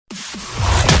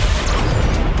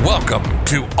Welcome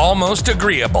to Almost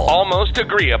Agreeable. Almost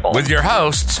Agreeable. With your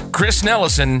hosts, Chris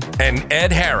Nellison and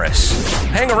Ed Harris.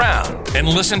 Hang around and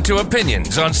listen to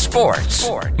opinions on sports,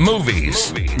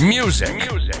 movies, music,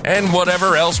 and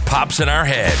whatever else pops in our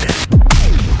head.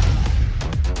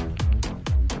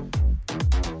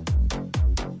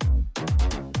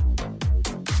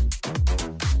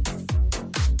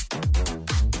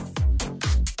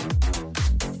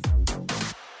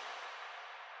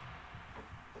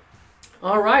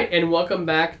 All right, and welcome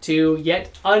back to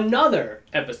yet another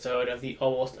episode of the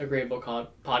Almost Agreeable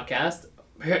podcast.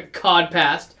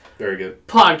 Very good.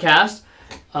 Podcast.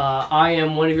 I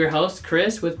am one of your hosts,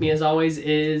 Chris. With me, as always,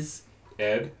 is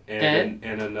Ed and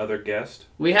another guest.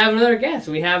 We have another guest.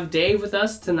 We have Dave with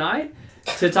us tonight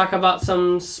to talk about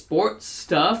some sports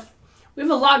stuff. We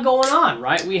have a lot going on,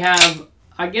 right? We have,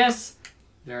 I guess,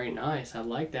 very nice. I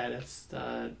like that. It's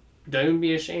don't even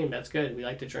be ashamed. That's good. We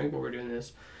like to drink while we're doing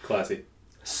this. Classy.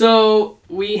 So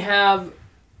we have,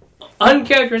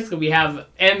 uncharacteristically, we have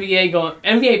NBA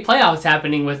playoffs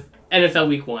happening with NFL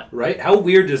Week 1. Right? How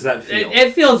weird does that feel?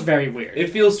 It feels very weird.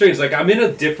 It feels strange. Like, I'm in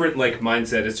a different,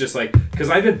 mindset. It's just, because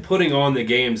I've been putting on the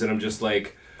games, and I'm just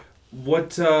like,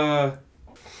 what,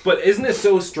 But isn't it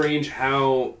so strange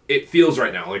how it feels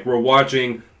right now? Like, we're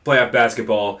watching playoff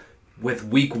basketball with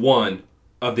Week 1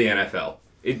 of the NFL.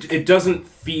 It doesn't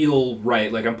feel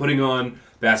right. Like, I'm putting on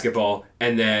basketball,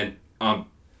 and then I'm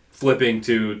flipping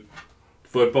to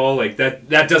football. Like, that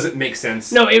doesn't make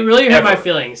sense. No, it really hurt my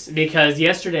feelings because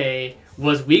yesterday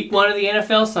was Week 1 of the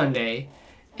NFL Sunday,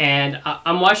 and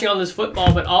I'm watching all this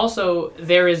football, but also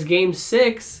there is Game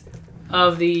 6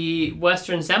 of the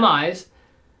Western semis.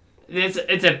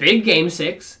 It's a big Game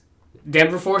 6.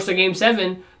 Denver forced a Game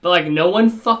 7, but, no one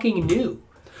fucking knew.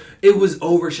 It was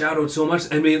overshadowed so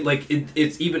much. I mean,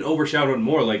 it's even overshadowed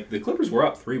more. Like, the Clippers were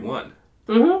up 3-1.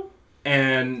 Mm-hmm.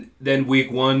 And then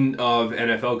Week 1 of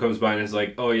NFL comes by and it's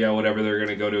like, oh yeah, whatever, they're going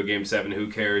to go to a Game 7, who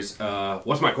cares?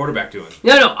 What's my quarterback doing?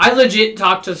 No, I legit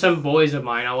talked to some boys of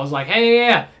mine. I was like, hey,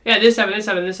 yeah, this happened,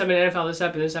 NFL, this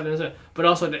happened. But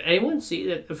also, did anyone see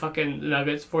that the fucking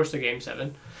Nuggets forced a Game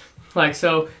 7?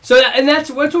 And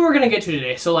that's what we're going to get to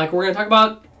today. So, we're going to talk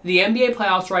about the NBA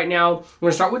playoffs right now. We're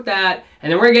going to start with that,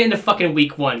 and then we're going to get into fucking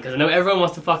Week 1, because I know everyone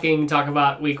wants to fucking talk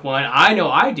about Week 1. I know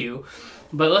I do.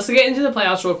 But let's get into the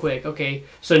playoffs real quick. Okay,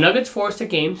 so Nuggets forced a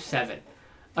Game 7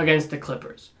 against the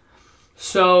Clippers.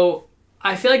 So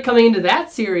I feel like coming into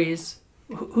that series,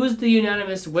 who's the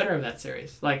unanimous winner of that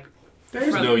series?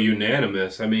 There's no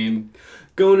unanimous. I mean,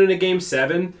 going into Game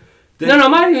 7... No,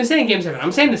 I'm not even saying Game 7.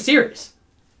 I'm saying the series.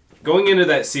 Going into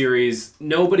that series,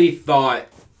 nobody thought...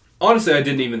 Honestly, I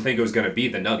didn't even think it was going to be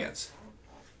the Nuggets.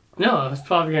 No, it's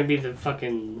probably going to be the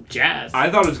fucking Jazz. I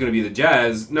thought it was going to be the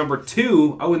Jazz. Number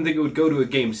 2, I wouldn't think it would go to a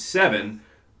Game 7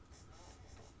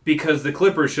 because the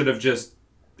Clippers should have just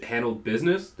handled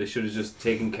business. They should have just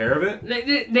taken care of it.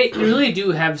 They really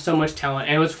do have so much talent.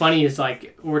 And what's funny is,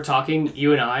 we're talking,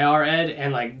 you and I are, Ed,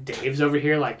 and, Dave's over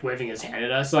here, waving his hand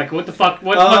at us. What the fuck?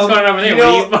 What's going on over there?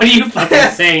 What are you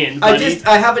fucking saying, buddy?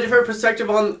 I have a different perspective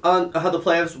on how the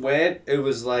playoffs went. It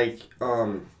was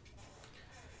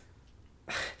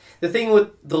the thing with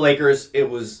the Lakers, it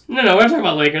was... No, we're not talking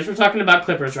about Lakers. We're talking about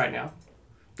Clippers right now.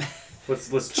 Let's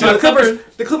so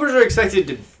the Clippers are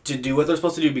expected to do what they're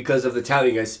supposed to do because of the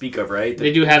talent you guys speak of, right?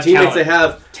 They do have teammates talent. They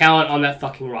have talent on that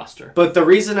fucking roster. But the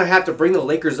reason I have to bring the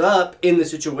Lakers up in the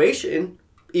situation,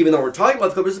 even though we're talking about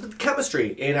the Clippers, is the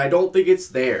chemistry, and I don't think it's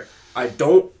there. I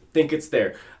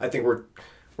think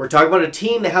we're talking about a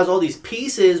team that has all these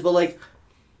pieces, but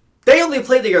they only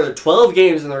played together 12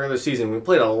 games in the regular season. We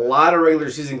played a lot of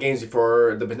regular season games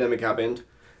before the pandemic happened.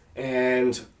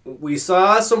 And we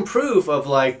saw some proof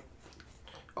of,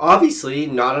 obviously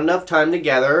not enough time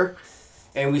together.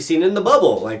 And we've seen it in the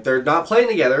bubble. They're not playing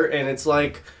together. And it's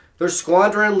they're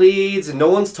squandering leads and no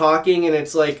one's talking. And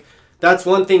it's that's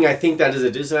one thing I think that is a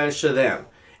disadvantage to them.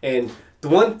 And the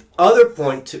one other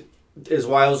point is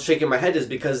why I was shaking my head is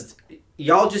because...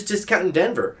 y'all just discounting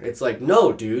Denver. It's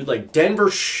no, dude.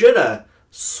 Denver should have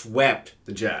swept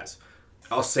the Jazz.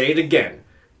 I'll say it again.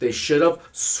 They should have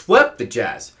swept the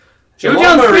Jazz. They were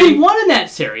down 3-1 in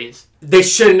that series. They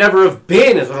should never have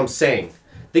been, is what I'm saying.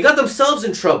 They got themselves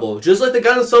in trouble, just like they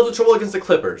got themselves in trouble against the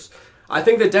Clippers. I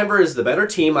think that Denver is the better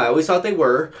team. I always thought they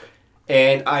were.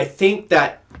 And I think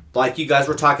that, like you guys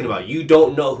were talking about, you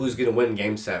don't know who's going to win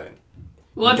Game 7.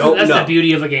 Well, that's the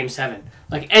beauty of a Game 7.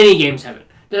 Any Game 7.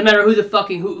 Doesn't matter who the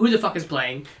fuck is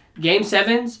playing. Game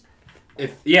 7s.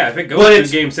 If it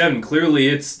goes to Game 7, clearly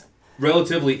it's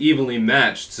relatively evenly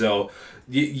matched. So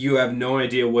you have no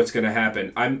idea what's going to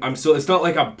happen. I'm still. It's not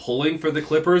like I'm pulling for the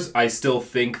Clippers. I still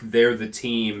think they're the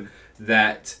team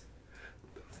that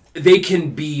they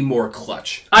can be more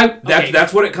clutch. Okay.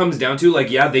 That's what it comes down to. Like,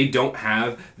 yeah, they don't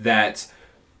have that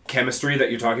chemistry that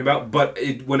you're talking about, but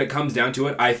when it comes down to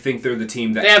it, I think they're the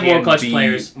team that they have can more clutch be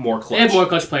players. more clutch. They have more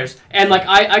clutch players, and like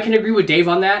I can agree with Dave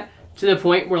on that to the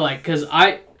point where like because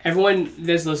everyone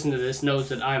that's listening to this knows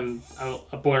that I'm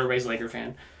a born and raised Laker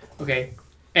fan, okay,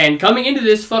 and coming into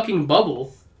this fucking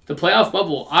bubble, the playoff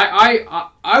bubble,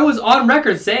 I was on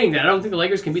record saying that I don't think the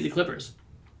Lakers can beat the Clippers.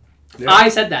 Yeah. I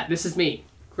said that. This is me,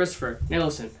 Christopher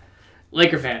Nelson,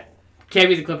 Laker fan, can't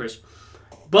beat the Clippers,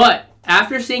 but.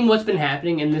 After seeing what's been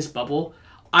happening in this bubble,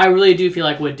 I really do feel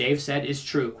like what Dave said is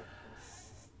true.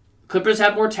 Clippers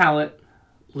have more talent.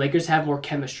 Lakers have more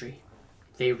chemistry.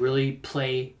 They really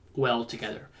play well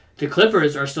together. The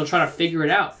Clippers are still trying to figure it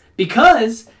out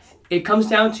because it comes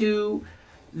down to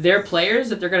their players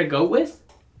that they're going to go with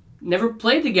never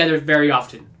played together very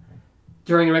often.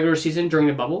 During the regular season, during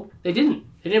the bubble, they didn't.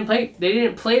 They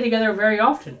didn't play together very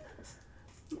often.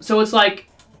 So it's like,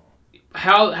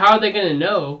 How are they gonna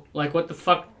know like what the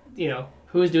fuck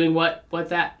who's doing what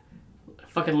that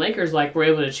fucking Lakers like were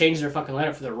able to change their fucking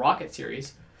lineup for the Rocket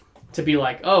series to be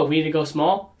like, oh, we need to go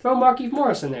small, throw Markieff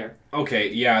Morris in there. Okay,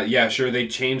 yeah, sure, they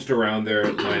changed around their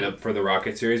lineup for the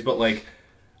Rocket series, but like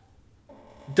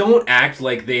don't act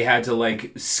like they had to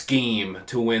like scheme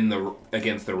to win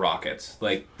against the Rockets.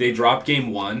 Like they dropped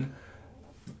game 1,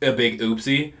 a big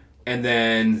oopsie, and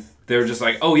then they're just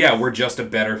like, oh yeah, we're just a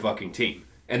better fucking team.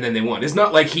 And then they won. It's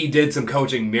not like he did some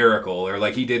coaching miracle or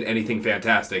like he did anything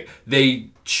fantastic. They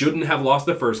shouldn't have lost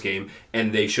the first game,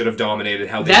 and they should have dominated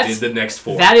how they did the next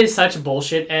 4. That is such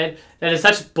bullshit, Ed. That is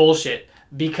such bullshit.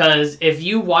 Because if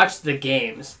you watch the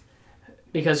games,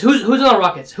 because who's on the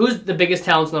Rockets? Who's the biggest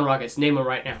talents on the Rockets? Name them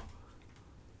right now.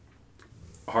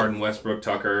 Harden, Westbrook,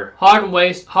 Tucker. Harden,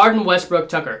 Westbrook,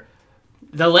 Tucker.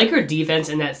 The Laker defense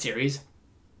in that series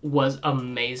was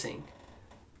amazing.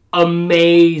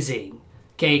 Amazing.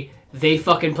 Okay, they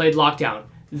fucking played lockdown.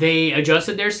 They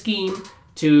adjusted their scheme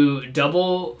to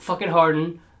double fucking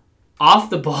Harden off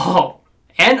the ball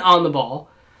and on the ball.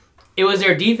 It was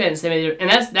their defense. They made it, and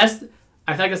that's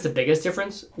I feel like that's the biggest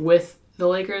difference with the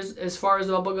Lakers as far as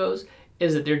the bubble goes,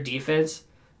 is that their defense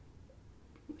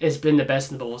has been the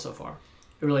best in the bubble so far.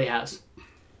 It really has.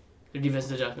 Their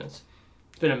defense adjustments.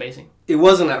 It's been amazing. It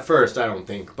wasn't at first, I don't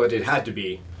think, but it had to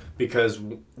be because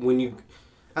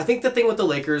I think the thing with the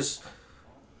Lakers,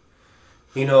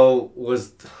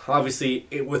 was obviously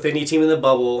with any team in the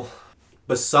bubble,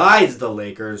 besides the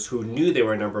Lakers, who knew they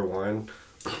were number 1,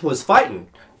 was fighting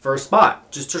for a spot,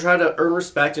 just to try to earn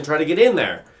respect and try to get in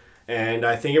there. And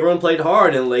I think everyone played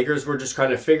hard, and Lakers were just trying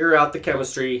to figure out the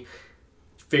chemistry,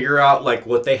 figure out like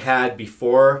what they had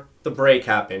before the break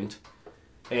happened,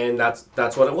 and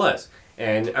that's what it was.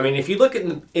 And I mean, if you look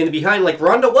in the behind, like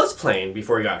Rondo was playing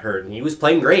before he got hurt, and he was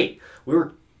playing great. We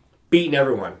were beating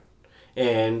everyone,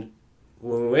 and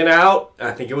when we went out,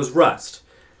 I think it was rust.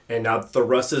 And now that the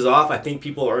rust is off, I think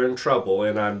people are in trouble.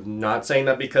 And I'm not saying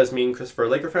that because me and Christopher are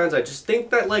Laker fans. I just think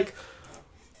that, like,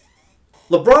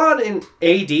 LeBron and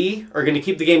AD are going to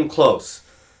keep the game close.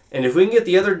 And if we can get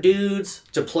the other dudes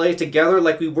to play together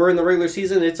like we were in the regular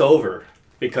season, it's over.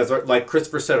 Because, like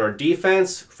Christopher said, our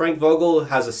defense, Frank Vogel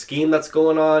has a scheme that's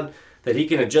going on that he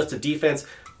can adjust the defense.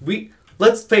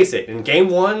 Let's face it, in game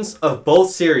 1s of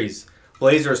both series,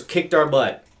 Blazers kicked our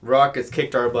butt. Rockets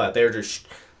kicked our butt. They were just...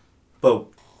 But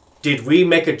did we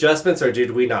make adjustments or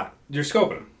did we not? You're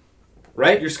scoping them.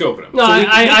 Right? You're scoping them. No, So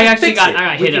I actually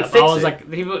got hit up. I was it. like,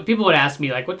 people would ask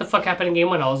me, like, what the fuck happened in game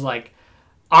 1? I was like,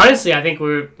 honestly, I think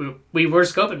we were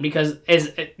scoping because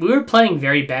we were playing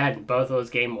very bad in both of those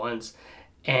game 1s.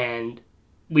 And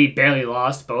we barely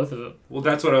lost both of them. Well,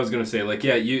 that's what I was going to say. Like,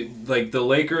 yeah, the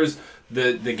Lakers...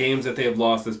 The games that they have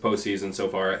lost this postseason so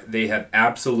far, they have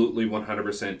absolutely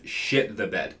 100% shit the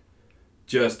bed.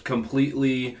 Just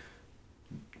completely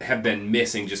have been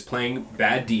missing, just playing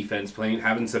bad defense,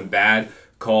 having some bad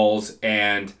calls,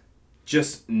 and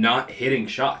just not hitting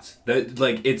shots.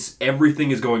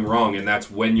 Everything is going wrong, and that's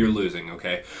when you're losing,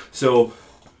 okay? So,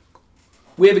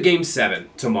 we have a Game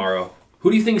 7 tomorrow.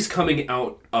 Who do you think is coming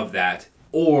out of that?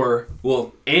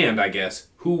 And I guess,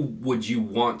 who would you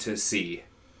want to see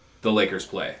the Lakers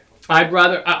play? I'd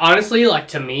rather, honestly, like,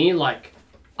 to me, like,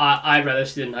 I'd rather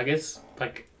see the Nuggets,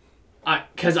 like,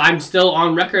 because I'm still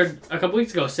on record a couple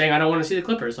weeks ago saying I don't want to see the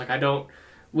Clippers. Like,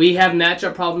 we have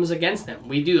matchup problems against them.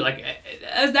 We do. Like,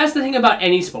 that's the thing about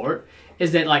any sport,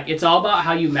 is that, like, it's all about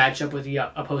how you match up with the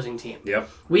opposing team. Yep.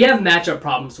 We have matchup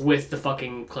problems with the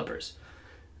fucking Clippers.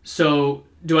 So,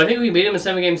 do I think we can beat them in a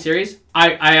 7-game series?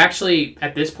 I actually,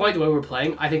 at this point, the way we're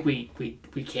playing, I think we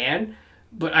can.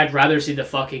 But I'd rather see the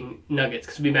fucking Nuggets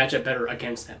because we match up better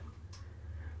against them.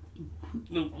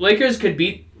 The Lakers could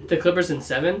beat the Clippers in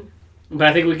 7, but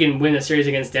I think we can win a series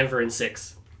against Denver in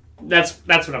 6. That's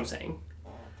what I'm saying.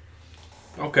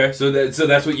 Okay, so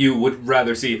that's what you would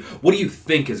rather see. What do you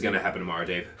think is going to happen tomorrow,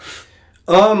 Dave?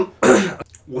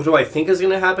 What do I think is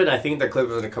going to happen? I think the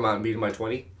Clippers are going to come out and beat them by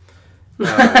 20. And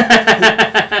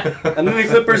then the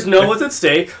Clippers know what's at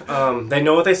stake. They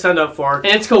know what they signed up for. And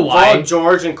it's Kawhi. Paul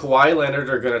George and Kawhi Leonard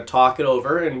are going to talk it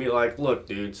over and be like, look,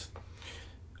 dudes,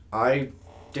 I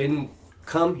didn't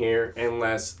come here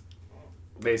unless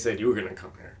they said you were going to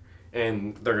come here.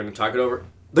 And they're going to talk it over.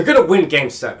 They're going to win Game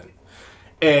 7.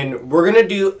 And we're going to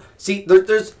do... See,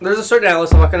 there's a certain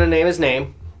analyst, I'm not going to name his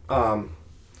name.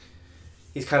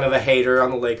 He's kind of a hater on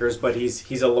the Lakers, but he's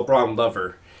a LeBron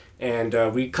lover.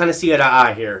 And we kind of see eye to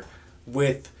eye here.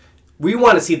 We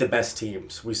want to see the best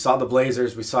teams. We saw the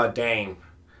Blazers, we saw Dame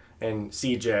and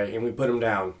CJ, and we put them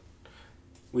down.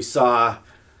 We saw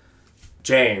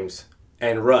James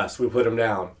and Russ, we put them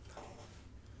down.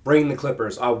 Bring the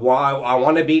Clippers. I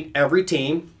want to beat every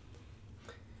team.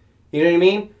 You know what I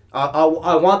mean?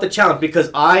 I want the challenge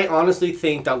because I honestly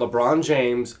think that LeBron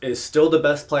James is still the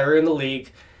best player in the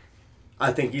league.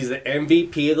 I think he's the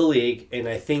MVP of the league, and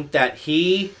I think that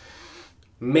he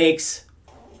makes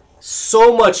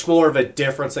so much more of a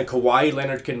difference than Kawhi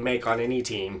Leonard can make on any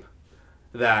team.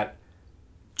 That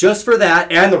just for that,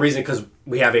 and the reason because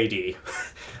we have AD.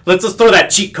 Let's just throw that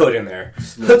cheat code in there.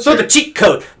 Let's throw the cheat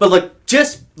code. But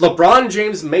just LeBron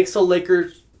James makes the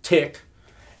Lakers tick,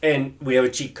 and we have a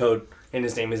cheat code. And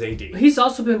his name is AD. He's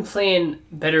also been playing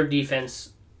better defense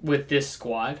with this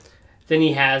squad than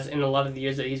he has in a lot of the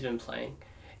years that he's been playing.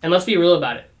 And let's be real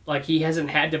about it. Like, he hasn't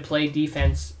had to play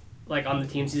defense like on the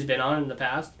teams he's been on in the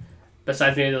past,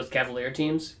 besides maybe those Cavalier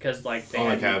teams, because like they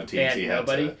had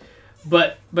nobody.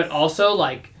 But also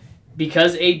like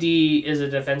because AD is a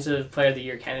defensive player of the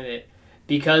year candidate,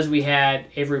 because we had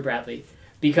Avery Bradley,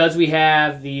 because we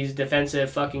have these defensive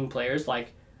fucking players,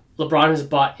 like LeBron has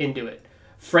bought into it.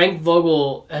 Frank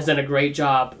Vogel has done a great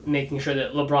job making sure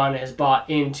that LeBron has bought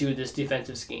into this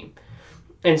defensive scheme.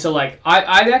 And so, like,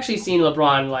 I've actually seen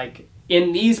LeBron, like,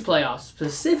 in these playoffs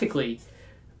specifically,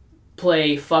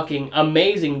 play fucking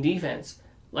amazing defense.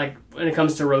 Like, when it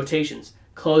comes to rotations,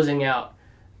 closing out.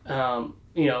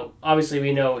 Obviously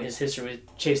we know his history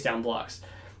with chase down blocks.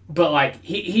 But, like,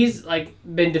 he's, like,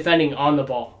 been defending on the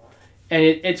ball. And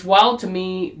it's wild to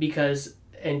me because,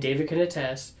 and David can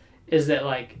attest, is that,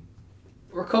 like,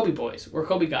 we're Kobe boys. We're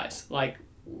Kobe guys. Like,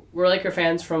 we're Laker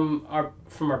fans from our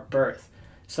birth.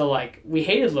 So, like, we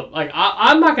hated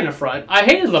I'm not going to front. I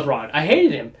hated LeBron. I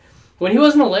hated him. When he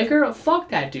wasn't a Laker,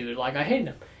 fuck that dude. Like, I hated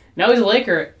him. Now he's a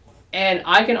Laker, and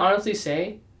I can honestly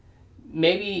say,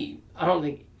 maybe, I don't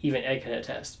think even Ed can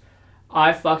attest,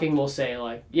 I fucking will say,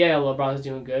 like, yeah, LeBron's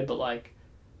doing good, but, like,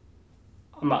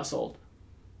 I'm not sold.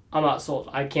 I'm not sold.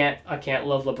 I can't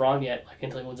love LeBron yet, like,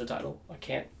 until he wins a title. I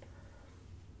can't.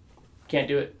 Can't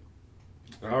do it.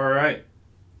 All right.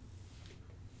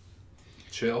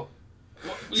 Chill.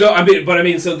 So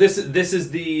this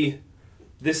is the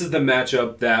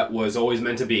matchup that was always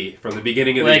meant to be from the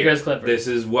beginning of the year. Lakers Clippers. This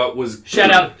is what was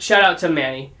shout out to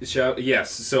Manny.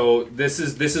 Yes. So this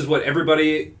is what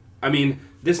everybody. I mean,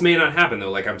 this may not happen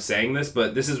though. Like I'm saying this,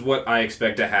 but this is what I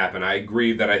expect to happen. I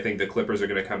agree that I think the Clippers are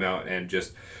going to come out and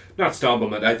just not stomp them,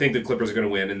 but I think the Clippers are going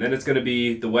to win, and then it's going to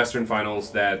be the Western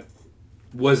Finals that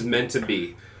was meant to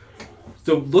be.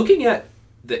 So looking at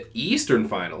the Eastern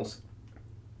Finals,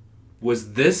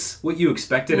 was this what you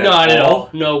expected Not at all?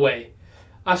 No way.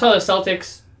 I saw the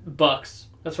Celtics Bucks.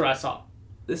 That's what I saw.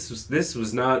 This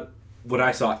was not what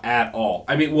I saw at all.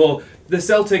 I mean, well, the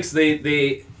Celtics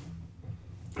they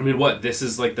I mean, what? This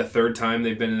is like the third time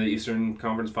they've been in the Eastern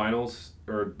Conference Finals,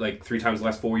 or like 3 times the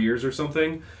last 4 years or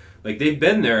something. Like they've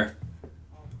been there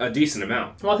a decent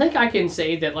amount. Well, I think I can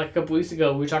say that like a couple weeks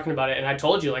ago we were talking about it, and I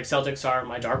told you like Celtics are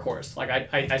my dark horse. Like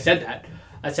I said that.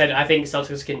 I said I think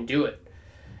Celtics can do it.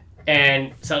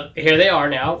 And so here they are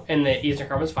now in the Eastern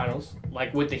Conference Finals,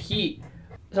 like with the Heat.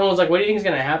 Someone was like, what do you think is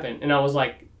going to happen? And I was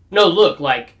like, no, look,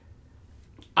 like,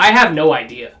 I have no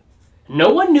idea. No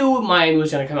one knew Miami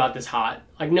was going to come out this hot.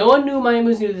 Like, no one knew Miami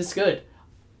was going to do this good.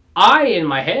 I, in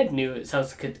my head, knew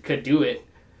Celtics could do it.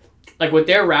 Like, with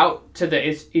their route to the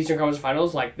Eastern Conference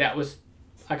Finals, like, that was,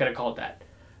 I could have called that.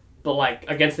 But, like,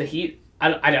 against the Heat,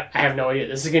 I have no idea.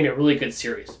 This is going to be a really good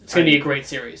series. It's going to be a great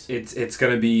series. It's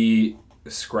going to be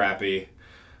scrappy,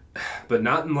 but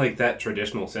not in like that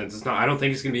traditional sense. It's not. I don't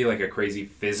think it's gonna be like a crazy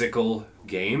physical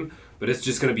game, but it's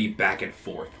just gonna be back and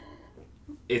forth.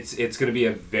 It's gonna be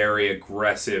a very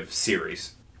aggressive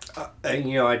series.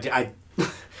 And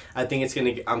I think it's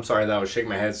gonna. I'm sorry that I was shaking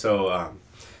my head so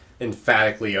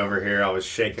emphatically over here. I was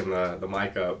shaking the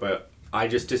mic up, but I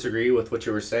just disagree with what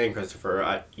you were saying,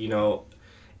 Christopher.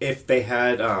 If they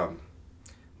had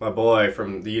my boy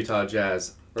from the Utah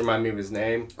Jazz, remind me of his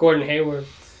name. Gordon Hayward.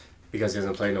 Because he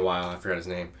hasn't played in a while, I forgot his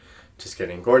name. Just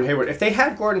kidding. Gordon Hayward. If they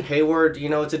had Gordon Hayward,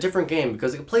 it's a different game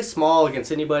because they can play small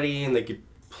against anybody and they could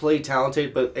play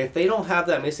talented. But if they don't have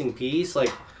that missing piece,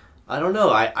 I don't know.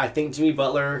 I think Jimmy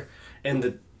Butler and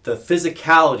the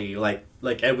physicality,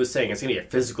 like Ed was saying, it's gonna be a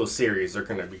physical series. It's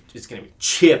gonna be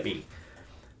chippy.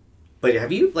 But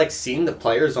have you seen the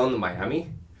players on the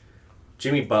Miami?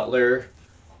 Jimmy Butler,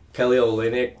 Kelly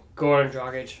Olynyk, Goran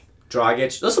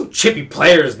Dragic. Those are some chippy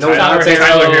players. No, Tyler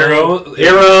Hero.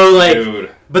 Dude.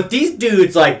 But these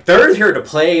dudes, they're here to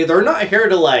play. They're not here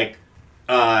to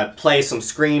play some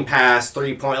screen pass,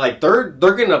 3-point. They're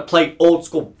gonna play old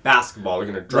school basketball. They're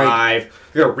gonna drive.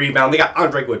 They're gonna rebound. They got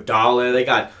Andre Iguodala.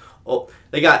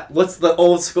 They got what's the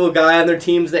old school guy on their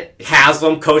teams that has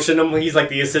them coaching them. He's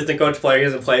the assistant coach player. He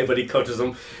doesn't play, but he coaches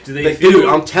them. Dude,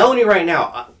 I'm telling you right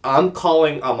now, I'm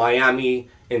calling a Miami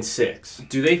in 6.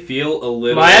 Do they feel a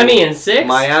little Miami in 6?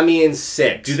 Miami in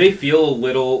 6. Do they feel a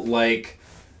little like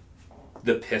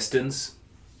the Pistons?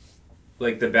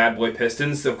 Like the bad boy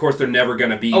Pistons? Of course, they're never going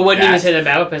to be I wouldn't even say the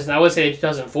bad boy Pistons. I would say the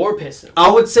 2004 Pistons. I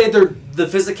would say they're the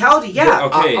physicality. Yeah,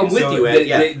 okay, I'm with you,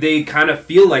 Ed. They kind of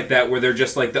feel like that, where they're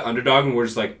just the underdog, and we're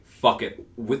just fuck it.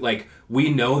 We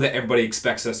know that everybody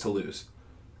expects us to lose.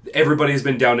 Everybody's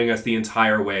been downing us the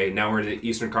entire way. Now we're in the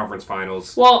Eastern Conference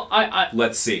Finals. Well,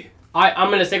 let's see. I'm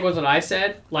going to stick with what I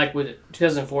said, with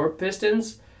 2004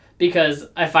 Pistons, because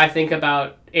if I think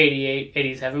about 88,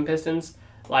 87 Pistons,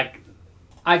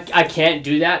 I can't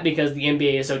do that because the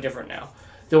NBA is so different now.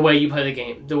 The way you play the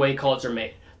game, the way calls are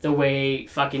made, the way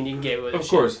fucking you can get with it. Of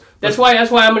course. That's why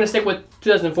I'm going to stick with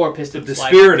 2004 Pistons. The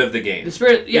spirit of the game. The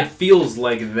spirit, yeah. It feels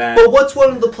like that. But what's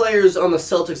one of the players on the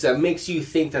Celtics that makes you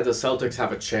think that the Celtics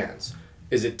have a chance?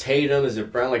 Is it Tatum? Is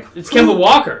it Brown? It's Kemba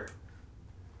Walker.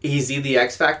 Is he the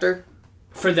X factor?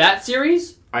 For that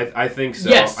series? I think so.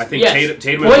 Yes. I think yes.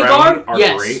 Tatum and Brown are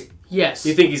yes. great. Yes.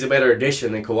 You think he's a better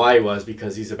addition than Kawhi was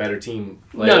because he's a better team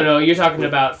player? No, you're talking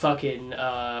about fucking,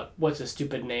 what's his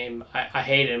stupid name? I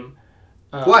hate him.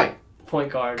 Kawhi. Point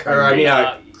guard. Kyrie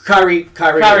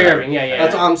Irving,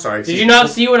 yeah. I'm sorry. Did you not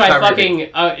see what I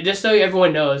Kyrie fucking... just so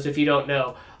everyone knows, if you don't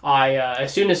know,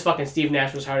 as soon as fucking Steve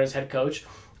Nash was hired as head coach,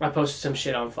 I posted some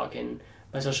shit on fucking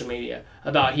my social media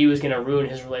about he was going to ruin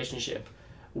his relationship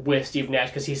with Steve Nash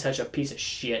because he's such a piece of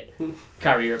shit.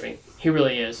 Kyrie Irving. He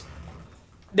really is.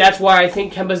 That's why I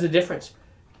think Kemba's the difference.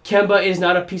 Kemba is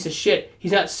not a piece of shit.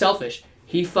 He's not selfish.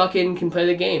 He fucking can play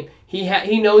the game.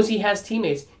 He knows he has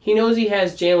teammates. He knows he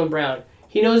has Jaylen Brown.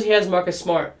 He knows he has Marcus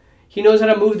Smart. He knows how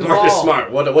to move the ball. Marcus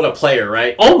Smart, what a player,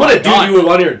 right? Oh what my a God. dude you would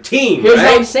want on your team, Here's right?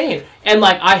 what I'm saying. And,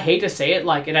 I hate to say it,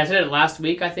 and I said it last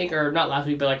week, I think, or not last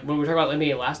week, but, when we were talking about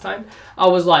NBA last time, I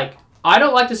was like, I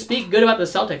don't like to speak good about the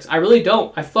Celtics. I really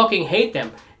don't. I fucking hate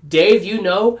them. Dave, you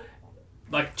know,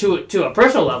 to a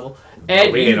personal level,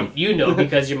 Ed, you know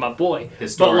because you're my boy.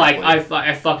 But,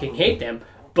 I fucking hate them.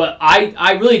 But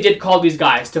I really did call these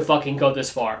guys to fucking go this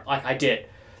far. I did.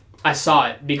 I saw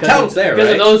it because of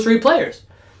those 3 players.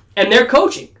 And they're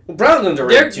coaching. Well, Brown's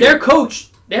underrated, Their coach,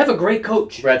 they have a great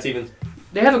coach. Brad Stevens.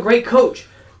 They have a great coach.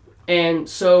 And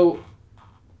so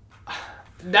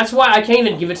that's why I can't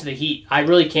even give it to the Heat. I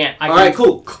really can't. All right,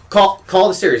 cool. Call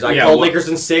the series. I called Lakers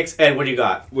in 6. Ed, what do you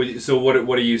got? So what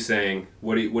are you saying?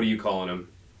 What are you calling them?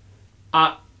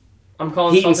 I'm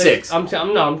calling Heat Celtics. in 6. I'm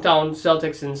calling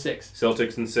Celtics in 6.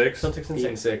 Celtics in 6? Celtics in Heat 6.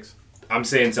 in 6. I'm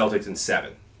saying Celtics in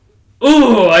 7.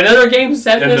 Ooh, another game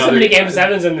 7. There's so many game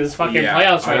 7s in this fucking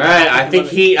playoffs right now. All right, I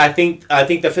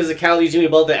think the physicality, Jimmy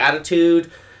Butler, the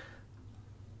attitude,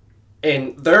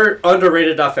 and they're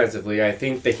underrated offensively. I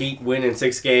think the Heat win in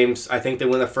 6 games. I think they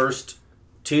win the first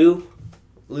 2,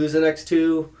 lose the next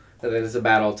 2, and then it's a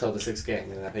battle until the 6th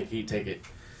game. And I think Heat take it.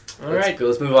 All right,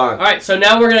 let's move on. All right, so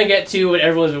now we're gonna get to what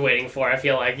everyone's been waiting for. I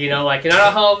feel like I don't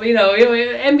know how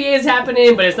NBA is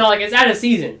happening, but it's not like it's out of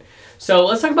season. So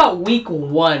let's talk about week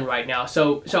 1 right now.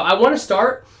 So I want to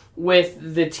start with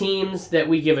the teams that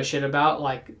we give a shit about,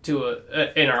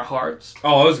 in our hearts.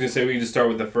 Oh, I was gonna say we can just start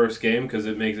with the first game because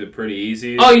it makes it pretty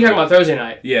easy. Oh, you're talking about Thursday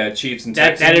night? Yeah, Chiefs and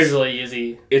Texans. That is really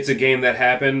easy. It's a game that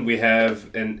happened. We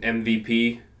have an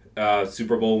MVP,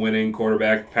 Super Bowl winning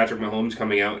quarterback Patrick Mahomes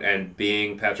coming out and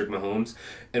being Patrick Mahomes,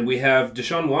 and we have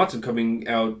Deshaun Watson coming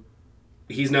out.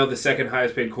 He's now the 2nd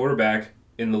highest paid quarterback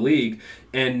in the league,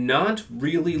 and not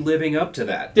really living up to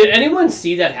that. Did anyone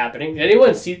see that happening? Did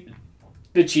anyone see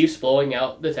the Chiefs blowing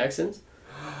out the Texans?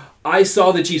 I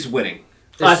saw the Chiefs winning.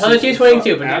 I saw the Chiefs winning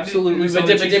too, but Absolutely saw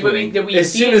the did Chiefs winning. we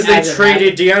As see soon it as they as a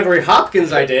traded DeAndre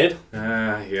Hopkins, I did.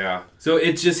 Yeah. So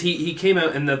it's just he came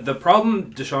out, and the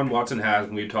problem Deshaun Watson has,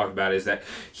 when we talk about it, is that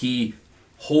he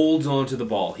holds on to the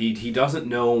ball. He doesn't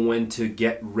know when to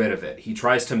get rid of it. He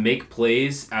tries to make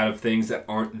plays out of things that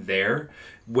aren't there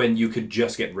when you could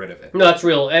just get rid of it. No, that's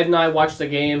real. Ed and I watched the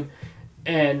game,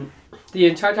 and the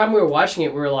entire time we were watching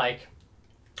it, we were like,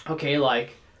 okay,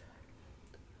 like,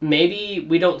 maybe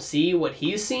we don't see what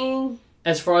he's seeing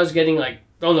as far as getting, like,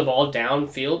 throwing the ball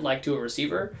downfield, like, to a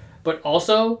receiver. But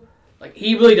also, like,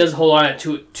 he really does hold on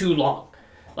to it too long.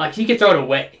 Like, he could throw it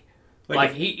away.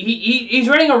 Like he's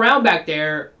running around back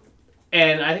there,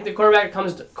 and I think the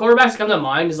quarterbacks that come to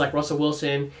mind is, like, Russell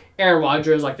Wilson, Aaron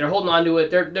Rodgers. Like, they're holding on to it.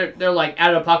 They're like,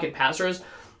 out-of-the-pocket passers.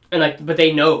 And, like, but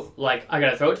they know, like, I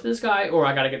gotta throw it to this guy, or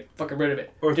I gotta get fucking rid of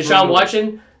it. Or Deshaun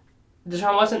Watson,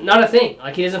 not a thing.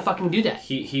 Like, he doesn't fucking do that.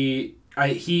 He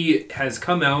has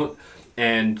come out,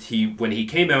 and when he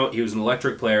came out, he was an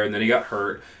electric player, and then he got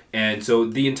hurt. And so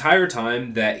the entire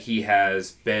time that he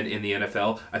has been in the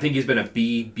NFL, I think he's been a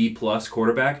B+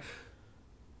 quarterback,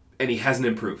 and he hasn't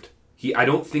improved. I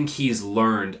don't think he's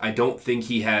learned. I don't think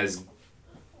he has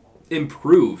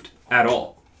improved at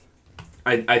all.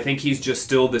 I think he's just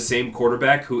still the same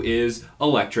quarterback who is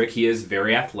electric. He is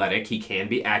very athletic. He can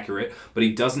be accurate, but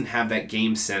he doesn't have that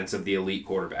game sense of the elite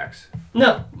quarterbacks.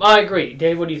 No, I agree.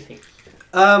 Dave, what do you think?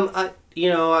 I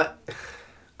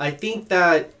think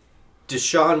that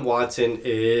Deshaun Watson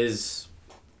is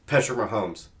Patrick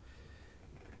Mahomes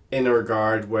in a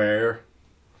regard where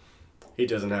he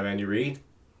doesn't have Andy Reid.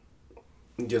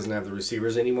 He doesn't have the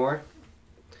receivers anymore.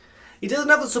 He doesn't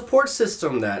have the support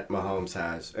system that Mahomes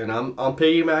has. And I'm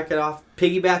piggybacking off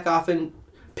people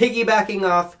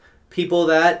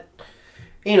that,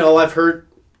 I've heard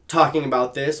talking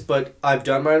about this, but I've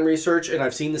done my own research and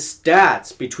I've seen the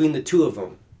stats between the two of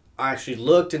them. I actually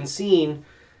looked and seen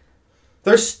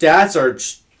their stats are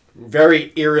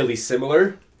very eerily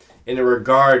similar in a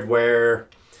regard where,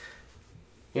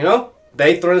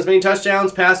 they've thrown as many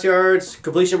touchdowns, pass yards,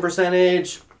 completion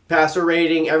percentage, passer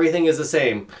rating, everything is the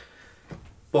same.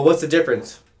 But what's the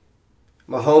difference?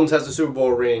 Mahomes has the Super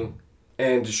Bowl ring,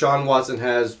 and Deshaun Watson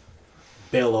has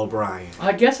Bill O'Brien.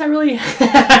 I guess I really...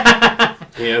 I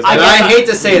hate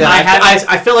to say that.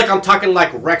 I feel like I'm talking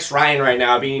like Rex Ryan right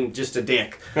now, being just a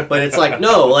dick. But it's like,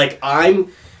 no, like,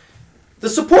 I'm the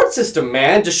support system,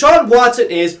 man. Deshaun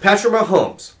Watson is Patrick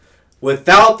Mahomes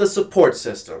without the support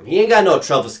system. He ain't got no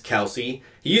Travis Kelce.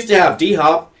 He used to have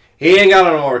D-Hop. He ain't got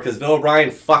it no more because Bill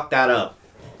O'Brien fucked that up.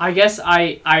 I guess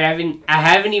I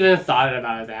haven't even thought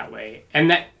about it that way. And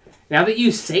that now that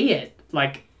you say it,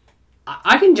 like,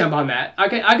 I can jump on that. I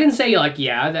can say, like,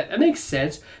 yeah, that makes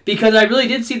sense. Because I really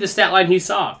did see the stat line he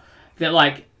saw. That,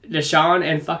 like, Deshaun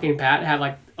and fucking Pat have,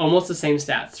 like, almost the same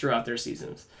stats throughout their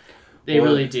seasons. They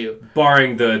really do.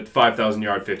 Barring the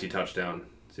 5,000-yard, 50 touchdown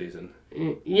season.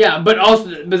 Yeah, but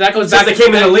that goes back... Since they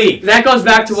came in the league. That goes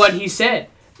back to what he said.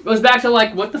 It goes back to,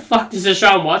 like, what the fuck does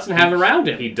Deshaun Watson have around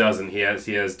him? He doesn't. He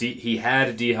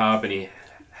had D-Hop, and he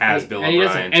has Bill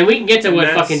O'Brien. And we can get to what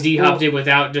fucking D-Hop did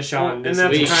without Deshaun this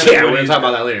week. Yeah, we're going to talk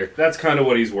about that later. That's kind of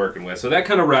what he's working with. So that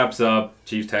kind of wraps up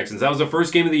Chiefs-Texans. That was the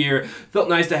first game of the year. Felt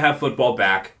nice to have football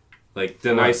back. Like,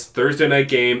 the nice Thursday night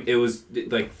game, it was,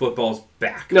 like, football's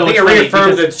back. No, I think it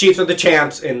reaffirmed the Chiefs are the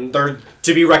champs, and they're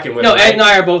to be reckoned with. No, Ed and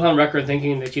I are both on record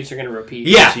thinking the Chiefs are going to repeat.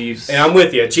 Yeah, Chiefs. And I'm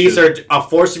with you. Chiefs are a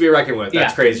force to be reckoned with.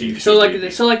 That's crazy. So,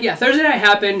 yeah, Thursday night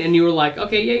happened, and you were like,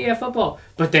 okay, yeah, football.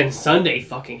 But then Sunday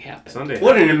fucking happened.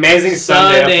 What an amazing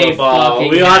Sunday of football.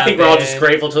 I think we're all just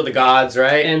grateful to the gods,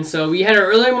 right? And so we had our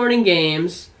early morning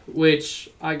games, which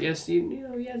I guess,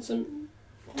 we had some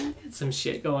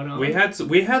shit going on. We had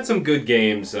some good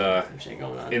games. Some shit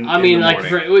going on.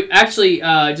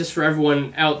 Just for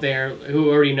everyone out there who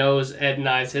already knows Ed and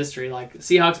I's history, like,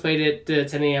 Seahawks played at the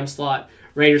 10 a.m. slot,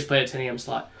 Raiders played at 10 a.m.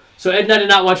 slot. So Ed and I did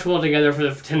not watch football together for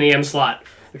the 10 a.m. slot.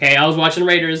 Okay, I was watching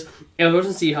Raiders, and I was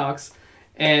watching Seahawks,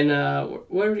 and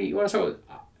what do you want to start with?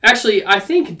 Actually, I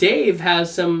think Dave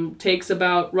has some takes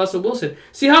about Russell Wilson.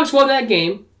 Seahawks won that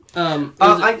game.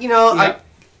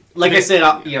 Like I said,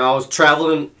 I was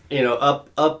traveling,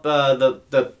 up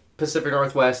the Pacific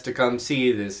Northwest to come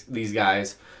see these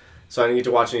guys. So I didn't get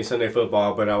to watch any Sunday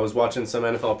football, but I was watching some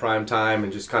NFL primetime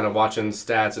and just kind of watching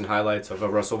stats and highlights of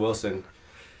Russell Wilson.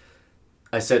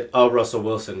 I said Russell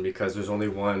Wilson because there's only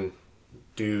one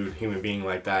human being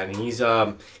like that, and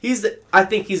I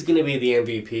think he's going to be the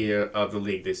MVP of the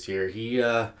league this year. He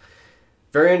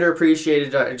very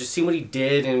underappreciated. I just seen what he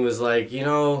did and was like,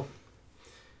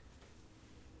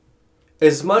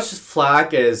 as much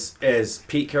flack as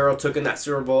Pete Carroll took in that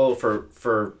Super Bowl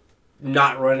for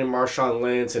not running Marshawn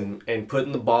Lynch and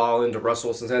putting the ball into Russell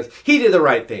Wilson's hands. He did the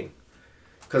right thing.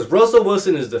 Because Russell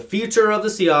Wilson is the future of the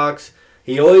Seahawks.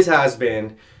 He always has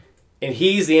been. And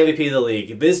he's the MVP of the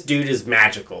league. This dude is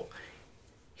magical.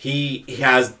 He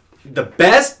has the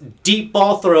best deep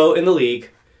ball throw in the league.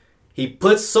 He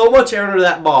puts so much air into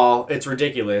that ball, it's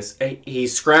ridiculous. He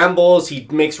scrambles. He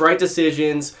makes right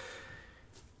decisions.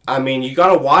 I mean, you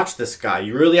got to watch this guy.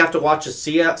 You really have to watch a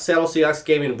Seattle Seahawks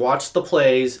game and watch the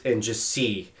plays and just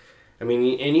see. I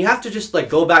mean, and you have to just like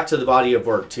go back to the body of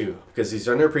work too, because he's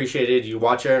underappreciated. You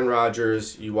watch Aaron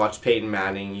Rodgers, you watch Peyton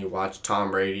Manning, you watch Tom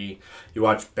Brady, you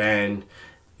watch Ben,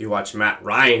 you watch Matt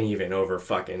Ryan even over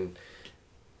fucking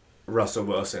Russell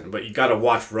Wilson. But you got to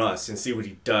watch Russ and see what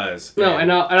he does. No,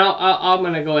 and I'm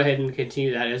gonna go ahead and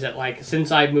continue that. Is that like since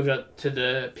I moved up to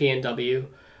the PNW,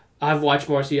 I've watched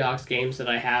more Seahawks games than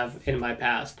I have in my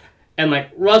past, and like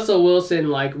Russell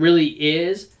Wilson like really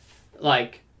is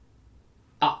like.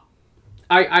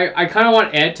 I kind of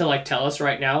want Ed to like tell us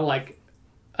right now like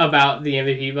about the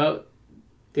MVP vote.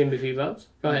 The MVP votes?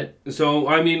 Go ahead. So,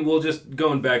 I mean, we'll just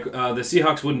going back. The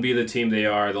Seahawks wouldn't be the team they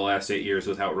are the last 8 years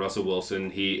without Russell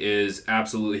Wilson. He is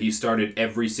absolutely... He started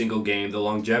every single game. The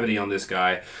longevity on this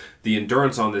guy, the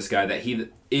endurance on this guy, that he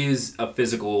is a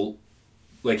physical...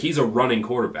 Like, he's a running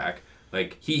quarterback.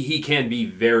 Like, he can be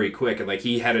very quick. And, like,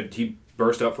 he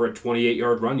burst up for a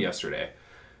 28-yard run yesterday.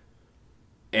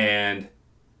 And...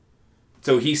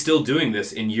 So he's still doing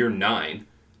this in year 9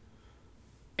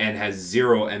 and has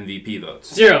 0 MVP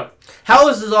votes. 0. How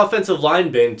has his offensive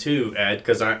line been too, Ed?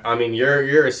 Because I mean,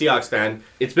 you're a Seahawks fan.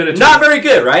 It's been not very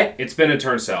good, right? It's been a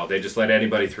turnstile. They just let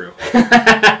anybody through.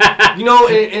 You know,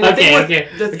 and the thing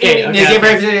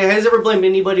has he ever blamed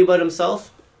anybody but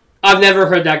himself? I've never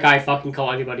heard that guy fucking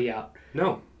call anybody out.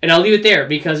 No. And I'll leave it there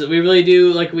because we really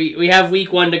do like we have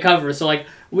week 1 to cover. So like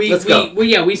we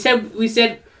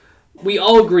said we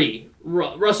all agree.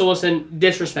 Russell Wilson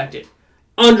disrespected,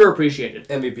 underappreciated.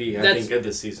 MVP, I think, of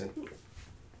this season.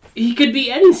 He could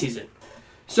be any season.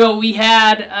 So we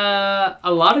had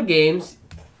a lot of games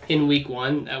in week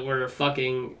 1 that were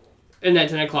fucking in that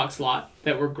 10 o'clock slot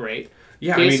that were great.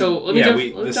 Yeah, okay, I mean, so the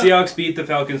Seahawks beat the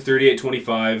Falcons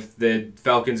 38-25. The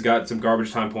Falcons got some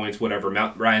garbage time points, whatever.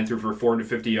 Matt Ryan threw for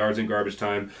 450 yards in garbage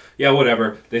time. Yeah,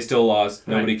 whatever. They still lost.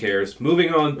 Nobody cares.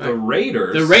 Moving on, the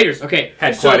Raiders. The Raiders, okay.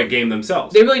 Had quite a game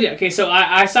themselves. They really did. Okay, so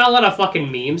I saw a lot of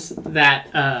fucking memes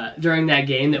that during that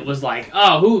game that was like,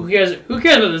 oh, who cares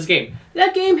about this game?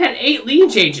 That game had 8 lead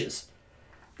changes.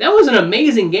 That was an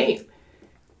amazing game.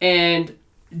 And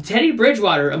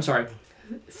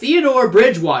Theodore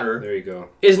Bridgewater there you go.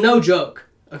 Is no joke.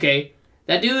 Okay?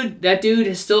 That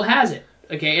dude still has it.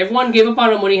 Okay? Everyone gave up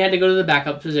on him when he had to go to the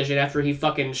backup position after he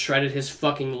fucking shredded his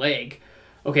fucking leg.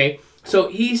 Okay? So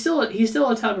he's still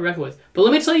a top to reckon with. But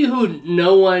let me tell you who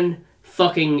no one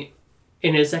fucking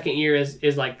in his second year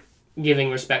is like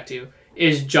giving respect to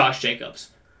is Josh Jacobs.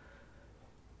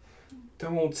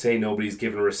 Don't say nobody's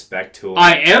giving respect to him.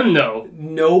 I am though.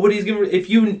 Nobody's giving. If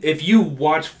you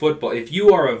watch football, if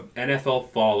you are an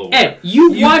NFL follower, Ed, you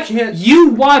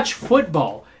watch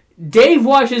football. Dave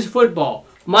watches football.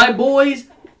 My boys,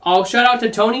 I'll shout out to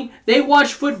Tony. They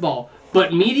watch football,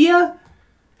 but media,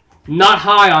 not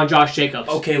high on Josh Jacobs.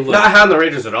 Okay, look, not high on the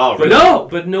Raiders at all. Right?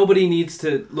 But nobody needs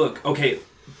to look. Okay,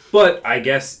 but I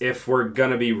guess if we're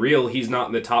gonna be real, he's not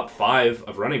in the top 5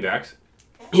 of running backs.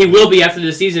 He will be after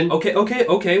the season. Okay.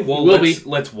 Well,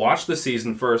 let's watch the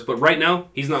season first. But right now,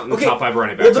 he's not in the top 5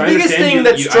 running backs. Well, the biggest thing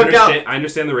that struck out... I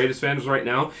understand the Raiders fans right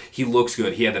now. He looks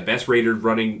good. He had the best rated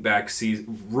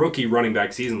rookie running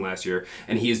back season last year,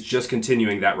 and he is just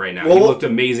continuing that right now. He looked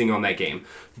amazing on that game.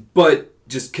 But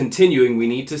just continuing, we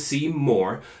need to see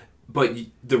more. But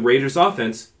the Raiders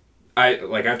offense... I've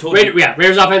told you... Yeah,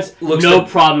 Raiders offense,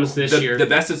 problems this year. The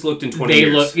best it's looked in 20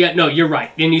 years. You're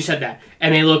right. And you said that.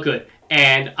 And they look good.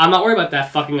 And I'm not worried about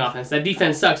that fucking offense. That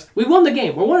defense sucks. We won the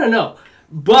game. We're 1-0.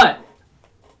 But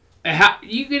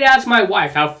you could ask my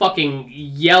wife how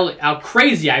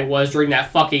crazy I was during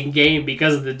that fucking game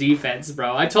because of the defense,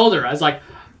 bro. I told her, I was like,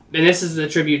 and this is a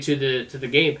tribute to the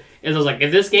game. I was like,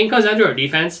 if this game comes down to our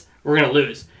defense, we're gonna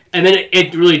lose. And then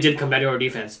it really did come down to our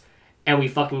defense, and we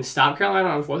fucking stopped Carolina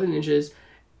on 4th and inches,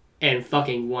 and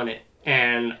fucking won it.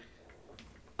 And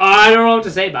I don't know what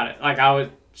to say about it. Like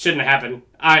shouldn't have happened.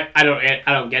 I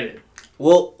don't get it.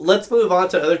 Well, let's move on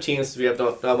to other teams since we have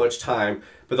not much time.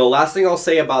 But the last thing I'll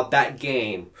say about that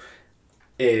game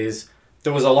is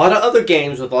there was a lot of other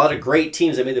games with a lot of great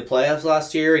teams that made the playoffs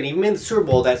last year and even made the Super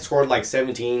Bowl that scored like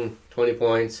 17, 20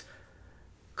 points.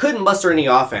 Couldn't muster any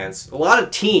offense. A lot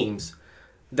of teams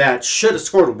that should have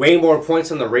scored way more points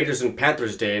than the Raiders and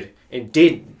Panthers did and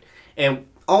didn't. And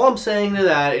all I'm saying to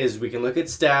that is we can look at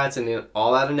stats and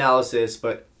all that analysis,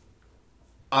 but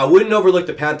I wouldn't overlook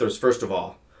the Panthers, first of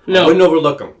all. No. I wouldn't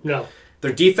overlook them. No.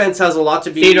 Their defense has a lot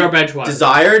to be Theodore Bridgewater.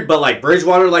 desired, but like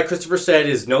Bridgewater, like Christopher said,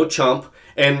 is no chump,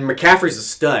 and McCaffrey's a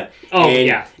stud. Oh, and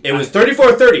yeah. It was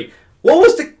 34-30. What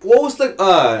was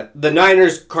the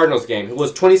Niners Cardinals game? It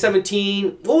was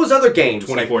 2017. What was other games?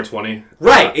 24-20.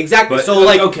 Right, exactly. But, So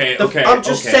like, okay. I'm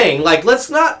just saying, like, let's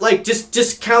not like just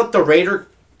discount the Raider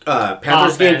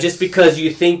Panthers game just because you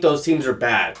think those teams are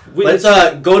bad. Let's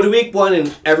go to week 1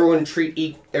 and everyone treat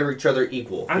each other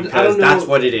equal because that's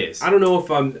what it is. I don't know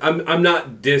if I'm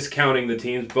not discounting the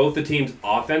teams. Both the teams'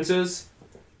 offenses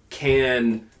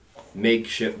can make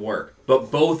shit work, but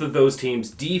both of those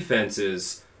teams'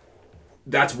 defenses.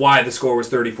 That's why the score was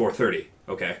 34-30.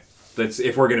 Okay, that's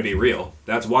if we're gonna be real.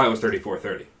 That's why it was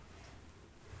 34-30.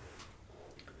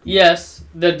 Yes,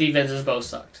 the defenses both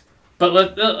sucked.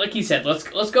 But like you said, let's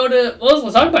talk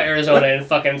about Arizona and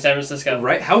fucking San Francisco.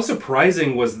 Right? How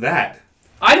surprising was that?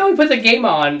 I know we put that game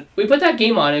on,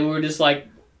 and we were just like,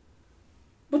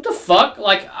 what the fuck?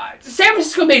 Like, San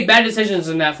Francisco made bad decisions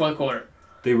in that fourth quarter.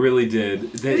 They really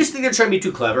did. I just think they're trying to be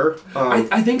too clever.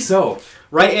 I think so.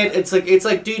 Right, and it's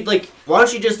like, dude, like, why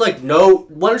don't you just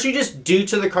do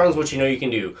to the Cardinals what you know you can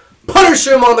do? Punish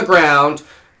them on the ground,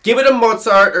 give it a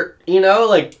Mozart, or,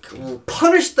 like,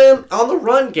 punish them on the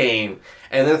run game,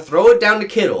 and then throw it down to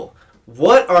Kittle.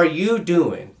 What are you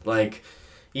doing? Like,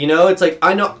 it's like,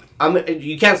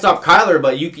 you can't stop Kyler,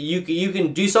 but you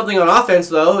can do something on offense,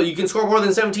 though. You can score more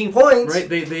than 17 points. Right,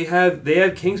 they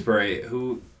have Kingsbury,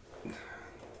 who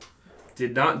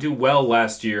did not do well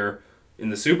last year in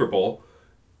the Super Bowl.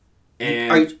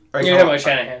 And are you talking about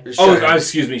Shanahan?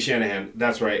 Excuse me, Shanahan.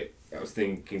 That's right. I was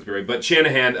thinking Kingsbury. But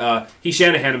Shanahan, he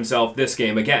Shanahan himself this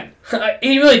game again.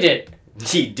 He really did.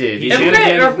 He did. He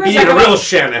did a real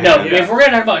Shanahan. No, if we're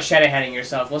going to talk about Shanahaning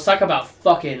yourself, let's talk about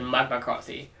fucking Mike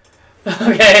McCarthy.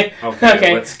 Okay?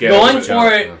 Let's get going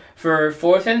for it for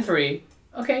 4th and 3.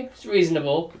 Okay, it's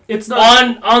reasonable. It's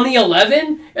not on the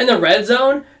 11 in the red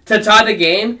zone to tie the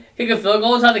game, kick a field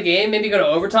goal to tie the game, maybe go to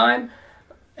overtime,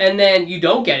 and then you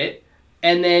don't get it,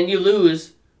 and then you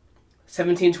lose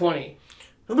 17-20.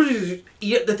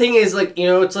 The thing is, like,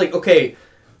 it's like, okay,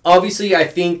 obviously I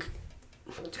think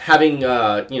having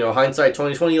hindsight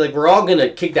 2020, like, we're all gonna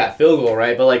kick that field goal,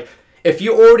 right? But like, if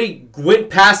you already went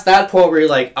past that point where you're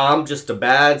like, I'm just a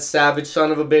bad savage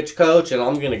son of a bitch coach, and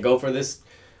I'm gonna go for this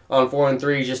on 4 and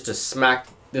 3 just to smack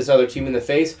this other team in the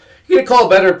face, you're going to call a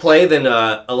better play than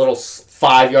a little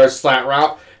 5-yard slant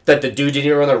route that the dude didn't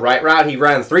even run the right route. He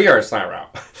ran a 3-yard slant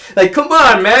route. Like, come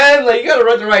on, man. Like, you got to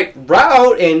run the right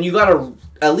route, and you got to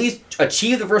at least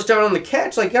achieve the first down on the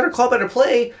catch. Like, you got to call a better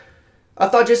play. I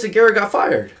thought Jason Garrett got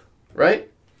fired, right?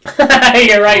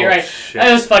 You're right. Shit.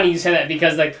 That was funny you said that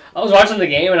because, like, I was watching the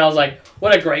game and I was like,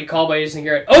 what a great call by Jason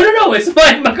Garrett. Oh, no, it's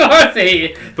Mike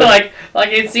McCarthy. But like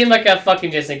it seemed like a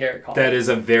fucking Jason Garrett call. That is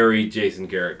a very Jason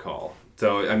Garrett call.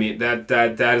 So, I mean, that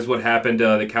is what happened.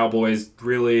 The Cowboys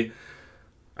really...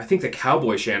 I think the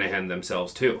Cowboys Shanahan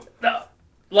themselves, too. A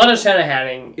lot of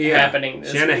Shanahaning happening.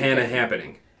 Shanahan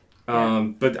happening.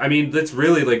 But, I mean, that's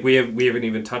really, like, we haven't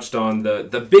even touched on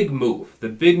the big move. The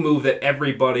big move that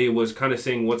everybody was kind of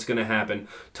saying what's going to happen.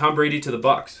 Tom Brady to the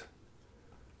Bucs.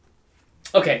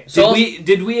 Okay, so...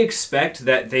 Did we expect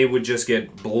that they would just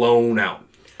get blown out?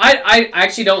 I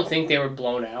actually don't think they were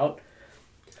blown out.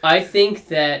 I think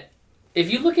that if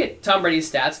you look at Tom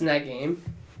Brady's stats in that game,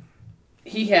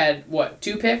 he had,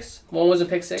 2 picks? One was a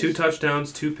pick 6? 2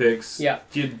 touchdowns, 2 picks. Yeah.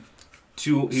 He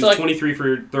was 23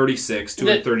 for 36,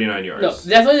 239 yards.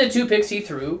 No, definitely the 2 picks he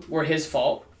threw were his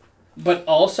fault. But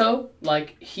also,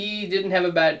 like, he didn't have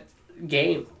a bad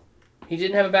game.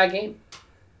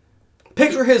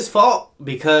 Picks were his fault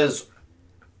because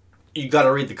you got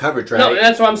to read the coverage, right? No,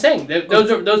 that's what I'm saying.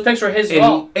 Those picks were his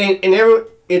fault. And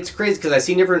it's crazy because I've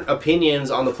seen different opinions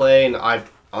on the play, and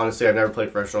I've never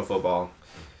played professional football,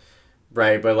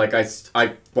 right? But like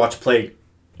I watch play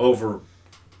over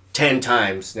 10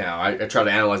 times now. I try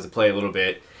to analyze the play a little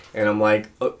bit, and I'm like,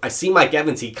 I see Mike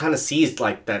Evans. He kind of sees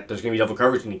like that there's gonna be double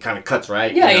coverage, and he kind of cuts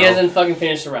right. Yeah, he doesn't fucking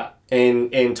finish the route.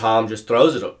 And Tom just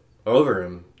throws it over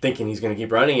him, thinking he's gonna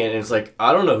keep running it, and it's like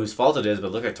I don't know whose fault it is,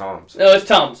 but look at Tom's. No, it's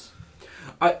Tom's.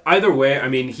 Either way, I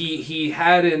mean, he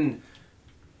had an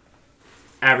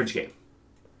average game.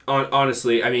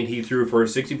 Honestly, I mean, he threw for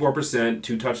 64%,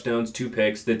 2 touchdowns, 2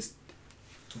 picks. It's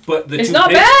not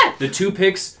bad. The 2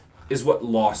 picks is what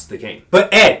lost the game.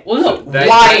 But Ed,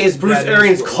 why is Bruce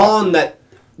Arians calling that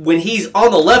when he's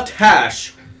on the left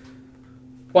hash?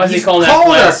 Why is he he's calling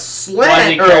calling that a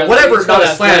slant or flare? whatever. He's It's not calling a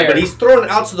that slant, flare. but he's throwing it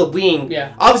out to the wing.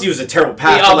 Yeah. Obviously, it was a terrible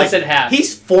pass. The but, opposite half.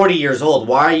 He's 40 years old.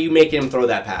 Why are you making him throw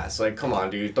that pass? Like, come on,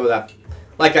 dude. Throw that.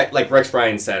 Like Rex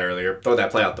Bryan said earlier, throw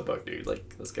that play out the book, dude.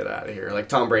 Like, let's get out of here. Like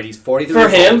Tom Brady's 43 For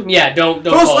years him, old. yeah, don't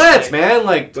Throw call it slants, fake. man.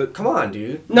 Like, but come on,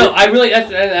 dude. No, I really.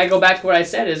 I go back to what I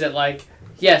said. Is that like,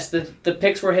 yes, the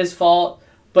picks were his fault,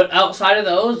 but outside of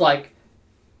those, like,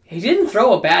 he didn't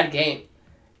throw a bad game,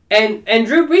 and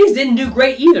Drew Brees didn't do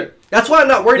great either. That's why I'm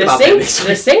not worried about The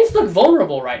that. Saints look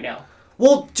vulnerable right now.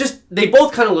 Well, just they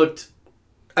both kind of looked.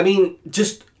 I mean,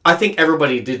 just I think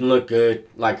everybody didn't look good.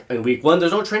 Like in week 1,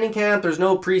 there's no training camp, there's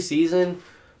no preseason,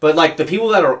 but like the people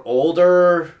that are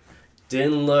older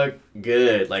didn't look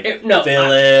good. Like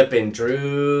Phillip and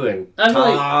Drew and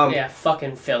Tom. Yeah,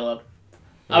 fucking Phillip.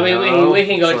 I mean, we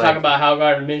can go talk about how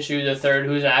Gardner Minshew the third,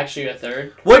 who's actually a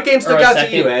third. What game stuck out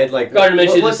to you, Ed? Like Gardner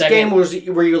Minshew what game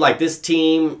were you like this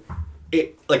team?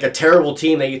 Like a terrible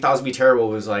team that you thought was gonna be terrible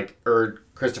was like, or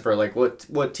Christopher, like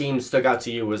what team stuck out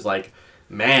to you was like,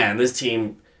 man, this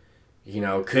team,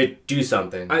 could do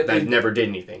something that never did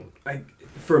anything.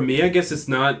 For me, I guess it's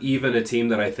not even a team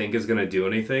that I think is going to do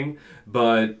anything,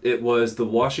 but it was the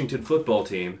Washington football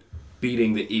team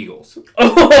beating the Eagles.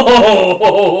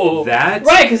 Oh, that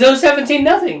right, because it was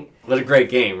 17-0. What a great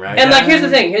game, right? And like, here's the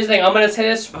thing. I'm gonna say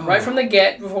this right from the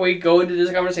get before we go into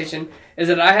this conversation. Is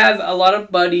that I have a lot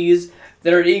of buddies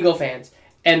that are Eagle fans,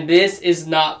 and this is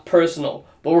not personal,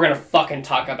 but we're gonna fucking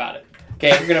talk about it.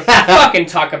 Okay, we're gonna fucking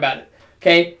talk about it.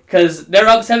 Okay, because they're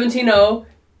up 17-0,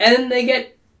 and they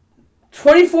get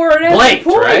 24 and a half points.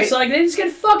 Right? Like they just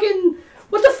get fucking.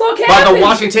 What the fuck By happened? the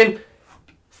Washington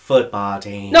football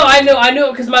team. No, I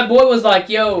know, because my boy was like,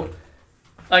 yo,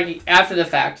 like, after the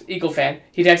fact, Eagle fan,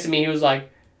 he texted me, he was like,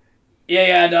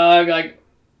 yeah, dog, like,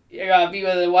 you got beat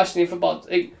by the Washington football.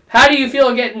 Like, how do you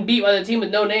feel getting beat by the team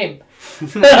with no name?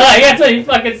 Like, that's what he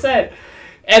fucking said.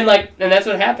 And, like, and that's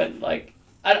what happened. Like,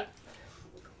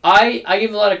 I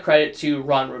give a lot of credit to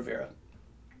Ron Rivera.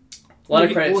 A lot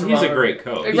of credit to Ron he's a Rivera. great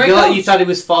coach. You thought he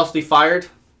was falsely fired?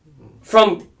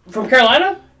 From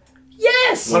Carolina?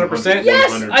 Yes! 100%?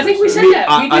 Yes! 100%. I think we said that.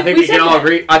 I think we said can all that.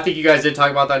 agree. I think you guys did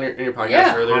talk about that in your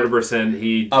podcast earlier.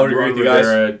 100%. I would agree with you guys.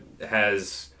 Rivera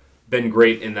has been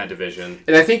great in that division.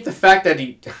 And I think the fact that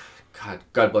he...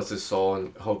 God bless his soul,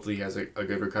 and hopefully he has a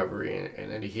good recovery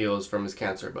and that he heals from his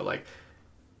cancer. But, like,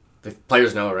 the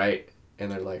players know, right?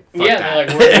 And they're like, fuck that.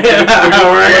 They're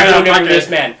like, we're doing it for this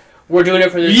man. We're doing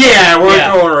it for this. Yeah, we're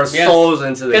throwing our souls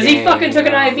into the game. Because he fucking took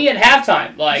an IV at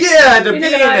halftime. Like, to be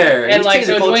there. And, like,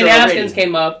 so Dwayne Haskins already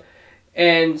came up.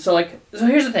 And so, like, so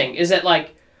here's the thing. Is that,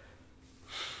 like,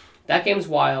 that game's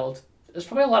wild. There's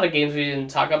probably a lot of games we didn't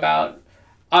talk about.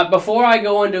 Before I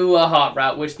go into a hot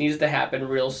route, which needs to happen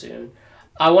real soon,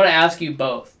 I want to ask you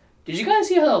both. Did you guys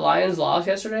see how the Lions lost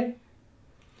yesterday?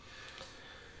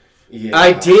 Yeah.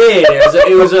 I did.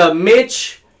 It was a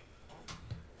Mitch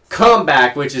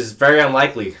comeback, which is very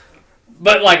unlikely.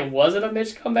 But, like, was it a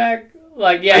Mitch comeback?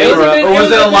 Like, yeah, it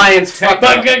was a Lions fuck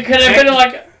But up. could have been,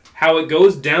 like... How it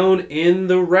goes down in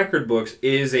the record books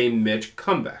is a Mitch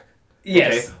comeback.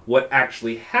 Yes. Okay? What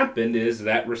actually happened is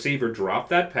that receiver dropped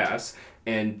that pass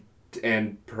and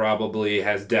probably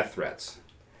has death threats.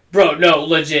 Bro, no,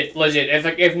 legit.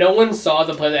 If no one saw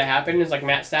the play that happened, it's like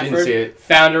Matt Stafford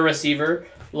found a receiver,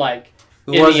 like,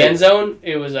 in the end zone.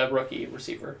 It was a rookie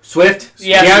receiver. Swift?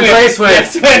 Yeah, DeAndre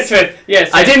Swift. Swift.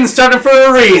 Yes. I didn't start him for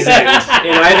a reason. In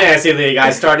my fantasy league, I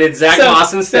started Zach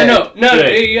Moss instead. No,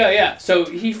 yeah. So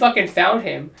he fucking found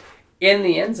him in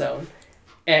the end zone,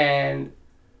 and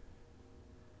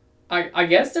I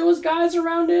guess there was guys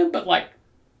around him, but, like,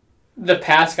 the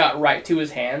pass got right to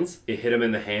his hands. It hit him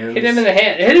in the hands. Hit him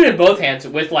in both hands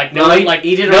with, like,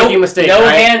 he did a rookie mistake, no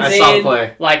right? hands I saw in. the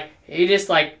play. Like, he just,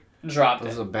 like, dropped it. It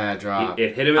was it. a bad drop.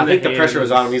 It hit him in the hands. I think the pressure was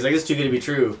on him. He's like, this is too good to be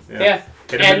true. Yeah.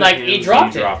 And, like, he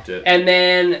dropped it. And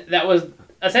then that was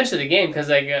essentially the game, because,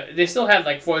 like, they still had,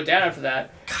 like, 4th down after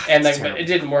that. God, and, like, it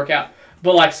didn't work out.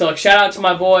 But, like, so, like, shout out to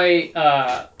my boy,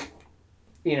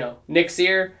 Nick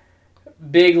Sear.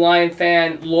 Big Lion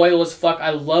fan, loyal as fuck. I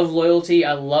love loyalty.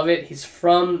 I love it. He's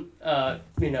from,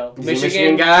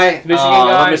 Michigan guy. Michigan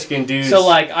guy. Michigan dudes. So,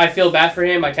 like, I feel bad for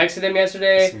him. I texted him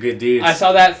yesterday. Some good dudes. I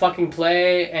saw that fucking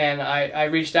play, and I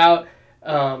reached out.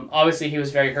 Obviously, he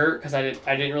was very hurt because I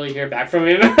didn't really hear back from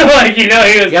him. Like, he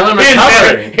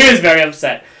was very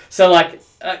upset. So, like,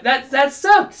 that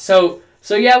sucked. So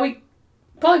yeah, we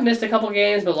probably missed a couple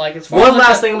games, but, like, it's far. One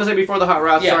last thing I'm gonna say before the hot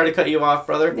route. Yeah. Sorry to cut you off,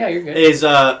 brother. Yeah, you're good. Is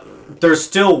there's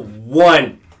still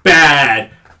one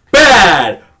bad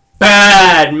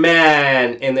bad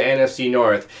man in the NFC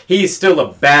North. He's still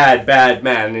a bad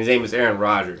man, and his name is Aaron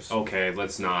Rodgers. Okay,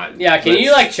 let's not. Yeah, can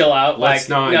you chill out? Let's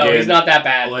not. No, get, he's not that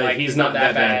bad. he's not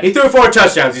that bad. He threw 4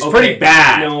 touchdowns. He's pretty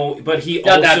bad. No, but he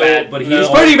not also. That bad. But he's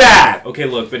pretty bad. Okay,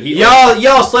 look, but he.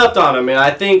 Y'all slept on him, and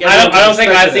I think. I don't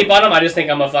think I sleep on him. I just think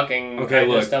I'm a fucking. Okay,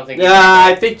 look. Just don't think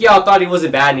I think y'all thought he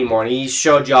wasn't bad anymore, and he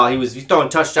showed y'all he's throwing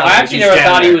touchdowns. I actually never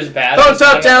thought he was bad. Throwing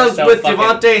touchdowns with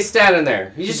Devontae standing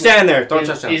there. He's just standing there throwing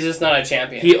touchdowns. He's just not a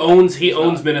champion. He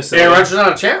owns Minnesota. Aaron Rodgers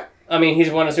not a champ. I mean,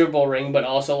 he's won a Super Bowl ring, but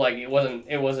also it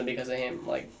wasn't because of him.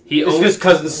 He owns. It's because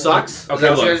Cousins sucks. Okay, Is that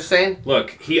what look. you're saying?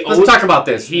 Look, Let's talk about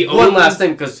this. One last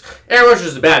thing, because Aaron Rodgers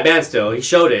is a bad man still. He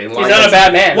showed it. And he's not a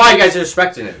bad man. Why are you guys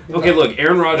respecting it? Okay, look,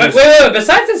 Aaron Rodgers. Wait.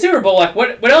 Besides the Super Bowl,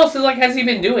 what else has he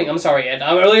been doing? I'm sorry, Ed.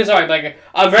 I'm really sorry.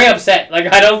 I'm very upset.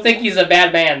 I don't think he's a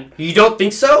bad man. You don't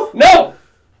think so? No.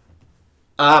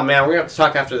 Man, we're gonna have to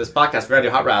talk after this podcast. We're gonna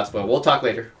do hot routes, but we'll talk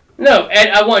later. No, Ed,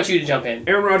 I want you to jump in.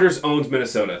 Aaron Rodgers owns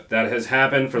Minnesota. That has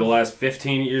happened for the last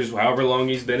 15 years, however long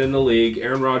he's been in the league.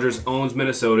 Aaron Rodgers owns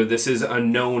Minnesota. This is a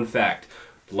known fact.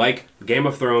 Like Game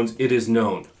of Thrones, it is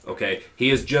known, okay? He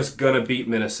is just going to beat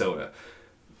Minnesota.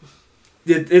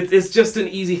 It's just an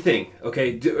easy thing,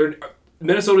 okay?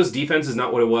 Minnesota's defense is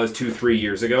not what it was 2-3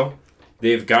 years ago.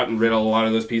 They've gotten rid of a lot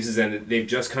of those pieces, and they've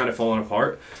just kind of fallen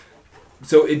apart.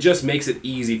 So it just makes it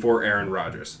easy for Aaron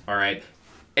Rodgers, all right?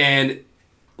 And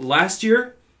last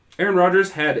year, Aaron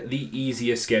Rodgers had the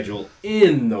easiest schedule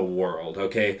in the world,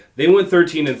 okay? They went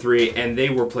 13-3, and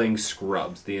they were playing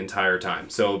scrubs the entire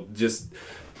time. So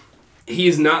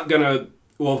he's not going to...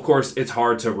 Well, of course, it's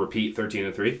hard to repeat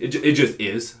 13-3. It just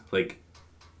is.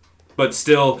 But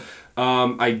still,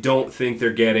 I don't think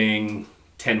they're getting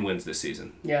 10 wins this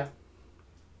season. Yeah.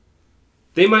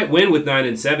 They might win with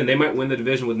 9-7. They might win the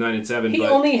division with 9-7. He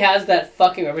only has that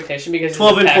fucking reputation because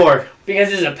 12-4.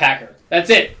 Because he's a Packer. That's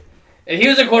it. If he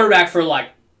was a quarterback for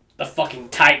the fucking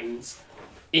Titans,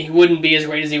 he wouldn't be as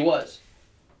great as he was.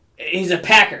 He's a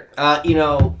Packer.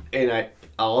 And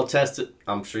I'll attest it.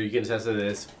 I'm sure you can attest to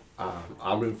this.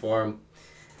 I'm rooting for him.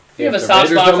 You have a the soft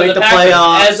Raiders spot don't for make the the Packers,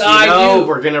 playoffs, as I do.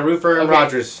 We're gonna root for Aaron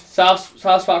Rodgers. Soft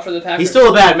spot for the Packers. He's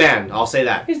still a bad man. I'll say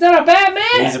that. He's not a bad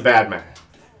man. He's a bad man.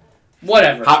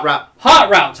 Whatever. Hot route. Hot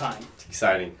route time. It's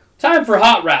exciting. Time for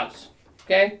hot routes.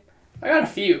 Okay? I got a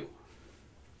few.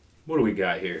 What do we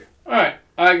got here? Alright,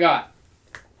 I got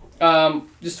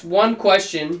just one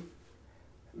question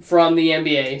from the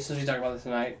NBA, since we talked about this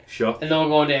tonight. Sure. And then we'll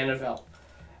go into NFL.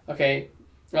 Okay.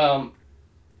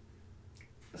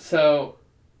 So,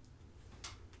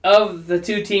 of the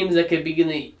two teams that could be in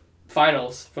the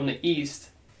finals from the East,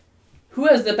 who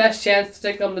has the best chance to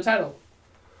take home the title?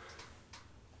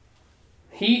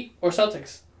 Heat or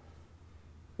Celtics?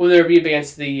 Whether it be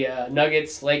against the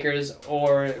Nuggets, Lakers,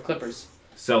 or Clippers?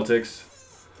 Celtics.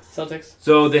 Celtics.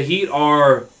 So the Heat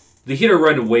are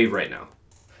riding a wave right now.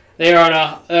 They're on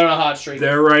a hot streak.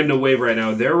 They're riding a wave right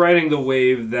now. They're riding the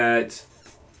wave that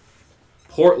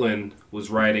Portland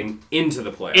was riding into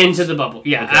the playoffs. Into the bubble.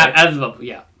 Yeah, Okay. out of the bubble,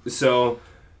 yeah. So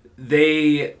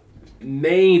they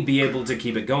may be able to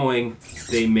keep it going.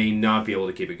 They may not be able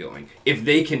to keep it going. If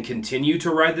they can continue to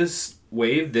ride this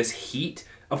wave, this heat,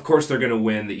 of course they're going to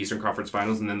win the Eastern Conference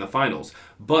Finals and then the Finals.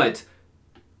 But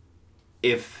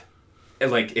if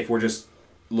we're just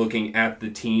looking at the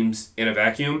teams in a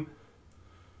vacuum,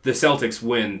 the Celtics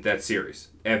win that series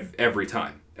every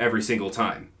time, every single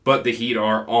time. But the Heat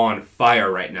are on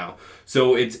fire right now,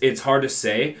 so it's hard to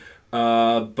say.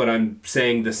 But I'm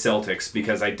saying the Celtics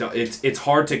because it's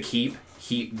hard to keep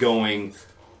Heat going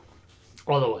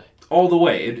All the way. all the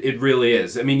way. It really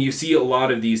is. I mean, you see a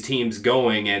lot of these teams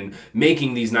going and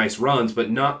making these nice runs, but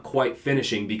not quite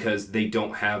finishing because they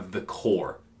don't have the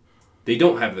core. They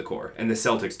don't have the core, and the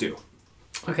Celtics do.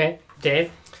 Okay,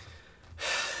 Dave?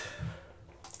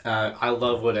 I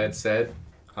love what Ed said.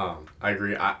 I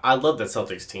agree. I love the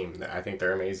Celtics team. I think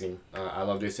they're amazing. I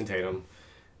love Jason Tatum.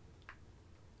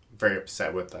 Very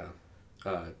upset with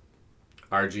our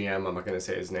GM. I'm not going to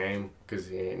say his name because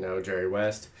he ain't no Jerry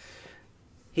West.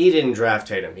 He didn't draft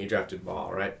Tatum. He drafted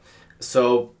Ball, right?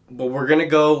 So, but we're going to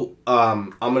go...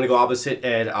 I'm going to go opposite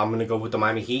Ed. I'm going to go with the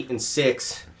Miami Heat in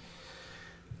 6.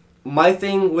 My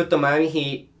thing with the Miami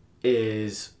Heat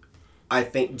is I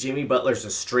think Jimmy Butler's a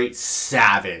straight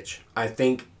savage. I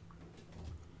think,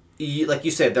 like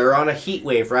you said, they're on a heat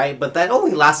wave, right? But that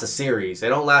only lasts a series. They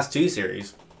don't last 2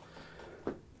 series.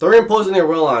 They're imposing their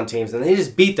will on teams, and they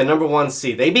just beat the number 1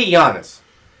 seed. They beat Giannis.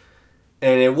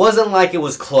 And it wasn't like it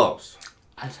was close.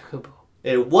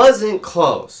 It wasn't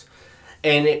close.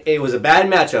 And it was a bad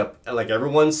matchup, like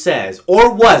everyone says.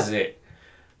 Or was it?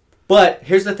 But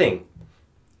here's the thing.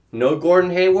 No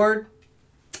Gordon Hayward,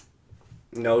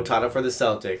 No title for the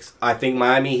Celtics. I think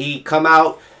Miami Heat come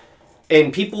out,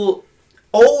 and people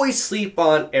always sleep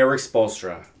on Eric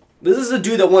Spoelstra. This is a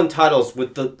dude that won titles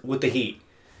with the Heat.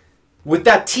 With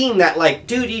that team that, like,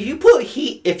 dude,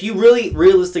 if you really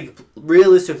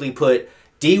realistically put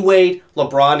D Wade,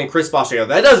 LeBron, and Chris Bosh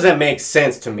together, that doesn't make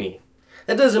sense to me.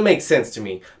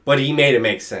 But he made it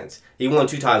make sense. He won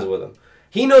 2 titles with him.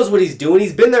 He knows what he's doing.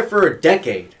 He's been there for a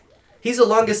decade. He's the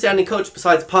longest standing coach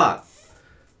besides Pop.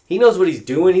 He knows what he's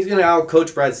doing. He's going to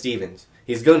out-coach Brad Stevens.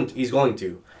 He's going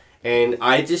to. And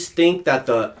I just think that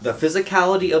the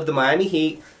physicality of the Miami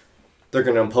Heat, they're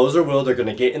going to impose their will. They're going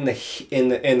to get in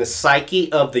the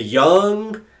psyche of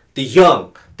the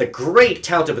great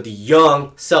talented, but the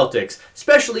young Celtics,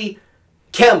 especially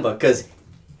Kemba, because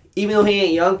even though he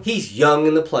ain't young, he's young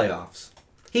in the playoffs.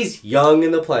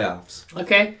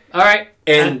 Okay, all right.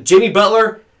 And Jimmy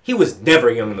Butler, he was never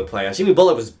young in the playoffs. Jimmy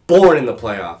Butler was born in the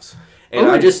playoffs. And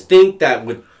I just think that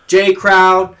with Jay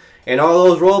Crowd and all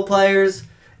those role players,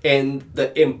 and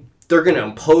they're going to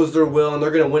impose their will, and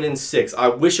they're going to win in 6. I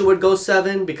wish it would go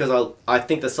 7 because I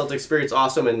think the Celtics spirit's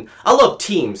awesome, and I love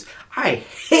teams. I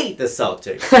hate the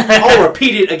Celtics. I'll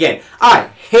repeat it again. I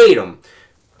hate them.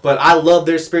 But I love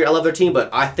their spirit. I love their team. But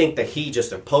I think that he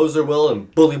just imposed their will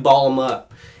and bully ball them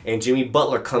up. And Jimmy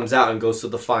Butler comes out and goes to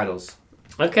the finals.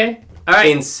 Okay. All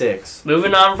right. In 6.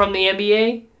 Moving on from the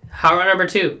NBA. Hot rod number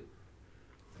 2.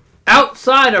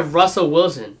 Outside of Russell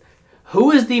Wilson, who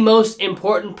is the most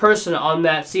important person on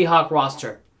that Seahawk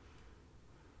roster?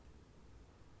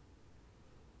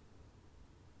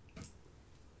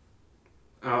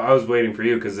 I was waiting for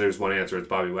you because there's one answer. It's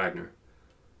Bobby Wagner.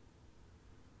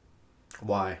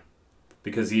 Why?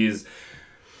 Because he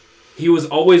was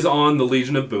always on the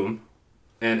Legion of Boom,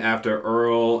 and after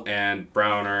Earl and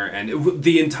Browner and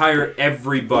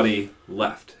everybody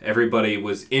left. Everybody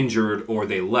was injured or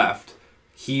they left.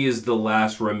 He is the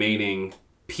last remaining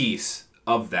piece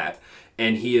of that,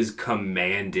 and he is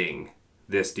commanding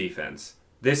this defense.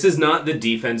 This is not the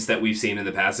defense that we've seen in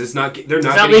the past. It's not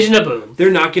Legion of Boom. They're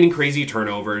not getting crazy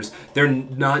turnovers. They're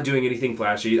not doing anything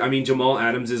flashy. I mean, Jamal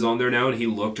Adams is on there now, and he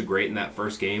looked great in that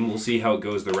first game. We'll see how it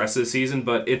goes the rest of the season,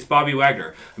 but it's Bobby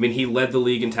Wagner. I mean, he led the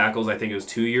league in tackles, I think it was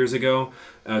 2 years ago,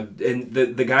 and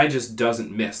the guy just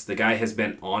doesn't miss. The guy has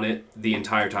been on it the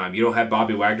entire time. You don't have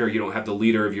Bobby Wagner, you don't have the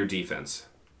leader of your defense.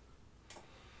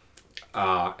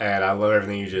 And I love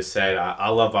everything you just said. I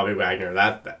love Bobby Wagner.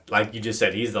 That, like you just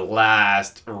said, he's the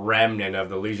last remnant of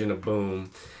the Legion of Boom,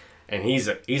 and he was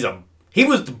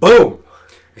the Boom.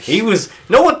 He was.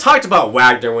 No one talked about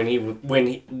Wagner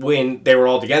when they were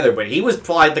all together, but he was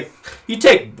probably you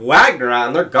take Wagner out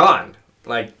and they're gone.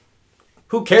 Like,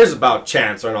 who cares about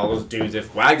Chance and all those dudes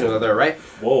if Wagner's not there, right?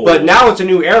 Whoa. But now it's a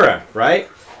new era, right?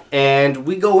 And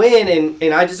we go in,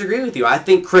 and I disagree with you. I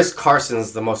think Chris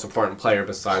Carson's the most important player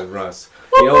besides Russ.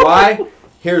 You know why?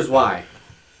 Here's why.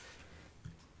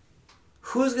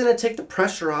 Who's going to take the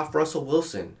pressure off Russell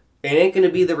Wilson? It ain't going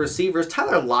to be the receivers.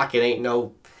 Tyler Lockett ain't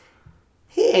no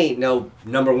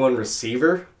number 1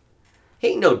 receiver. He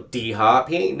ain't no D-Hop.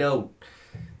 He ain't no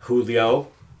Julio.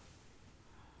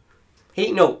 He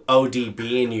ain't no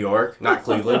ODB in New York. Not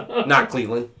Cleveland. Not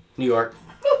Cleveland. New York.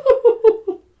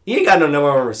 You ain't got no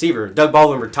number 1 receiver. Doug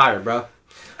Baldwin retired, bro.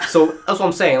 So that's what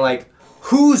I'm saying. Like,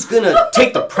 who's gonna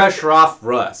take the pressure off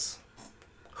Russ?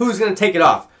 Who's gonna take it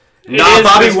off? Not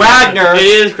Bobby Wagner. It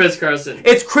is Chris Carson.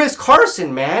 It's Chris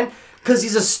Carson, man. Because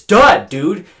he's a stud,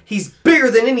 dude. He's bigger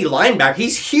than any linebacker.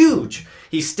 He's huge.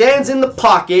 He stands in the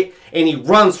pocket and he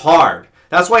runs hard.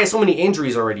 That's why he has so many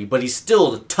injuries already. But he's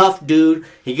still a tough dude.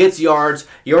 He gets yards.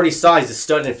 You already saw he's a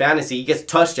stud in fantasy. He gets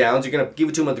touchdowns. You're gonna give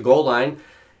it to him at the goal line.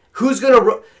 Who's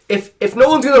gonna if no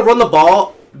one's gonna run the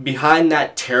ball behind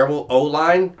that terrible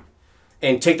O-line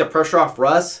and take the pressure off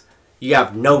Russ, you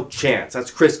have no chance.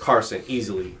 That's Chris Carson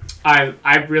easily.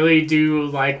 I really do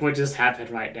like what just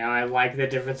happened right now. I like the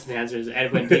difference in answers.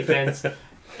 Ed went defense,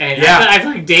 and yeah. I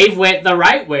feel like Dave went the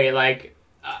right way. Like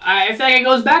I feel like it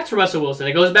goes back to Russell Wilson.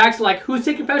 It goes back to like who's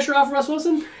taking pressure off Russ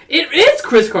Wilson? It is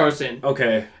Chris Carson.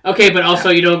 Okay, but also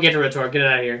you don't get to retort. Get it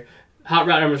out of here. Hot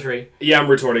route number 3. Yeah, I'm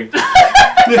retorting. All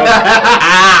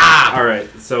right,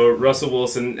 so Russell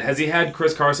Wilson, has he had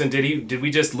Chris Carson? Did we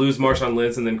just lose Marshawn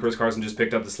Lynch and then Chris Carson just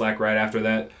picked up the slack right after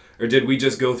that? Or did we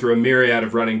just go through a myriad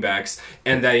of running backs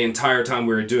and the entire time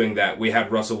we were doing that, we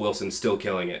had Russell Wilson still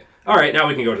killing it? All right, now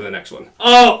we can go to the next one.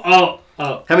 Oh.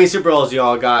 How many Super Bowls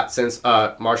y'all got since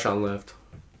Marshawn left?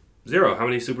 0. How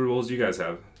many Super Bowls do you guys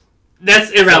have?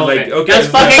 That's irrelevant. Like, okay. That's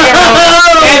fucking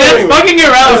irrelevant. That's fucking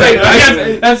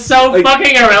irrelevant. That's so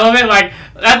fucking irrelevant. Like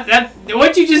that.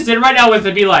 What you just did right now was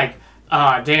to be like,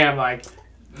 damn. Like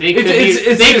They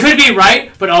could be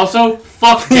right, but also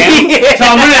fuck them. So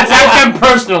I'm gonna attack them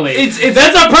personally.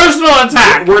 That's a personal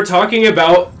attack. We're talking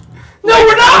about. No,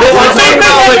 we're not.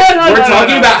 We're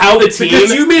talking about how the team.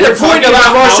 Because you made a point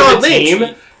about Marshawn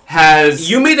Lynch.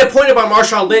 You made a point about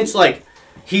Marshawn Lynch, like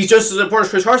he's just as important as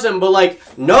Chris Carson, but like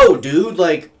no, dude,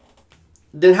 like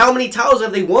then how many titles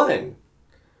have they won?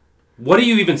 What are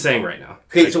you even saying right now?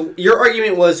 Okay, so your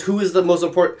argument was who is the most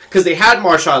important? Because they had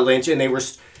Marshawn Lynch, and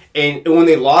when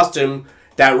they lost him,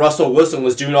 that Russell Wilson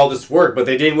was doing all this work, but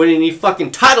they didn't win any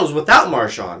fucking titles without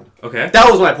Marshawn. Okay, that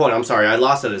was my point. I'm sorry, I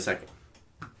lost it a second.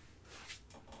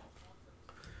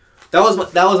 That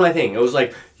was my thing. It was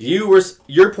like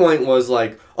your point was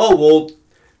like, oh well,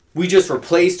 we just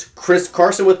replaced Chris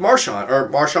Carson with Marshawn, or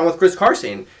Marshawn with Chris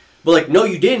Carson, but like no,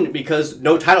 you didn't because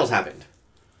no titles happened.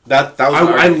 That was.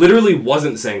 I literally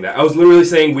wasn't saying that. I was literally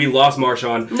saying we lost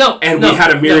Marshawn. We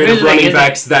had a myriad of running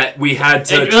backs that we had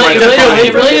to try to find.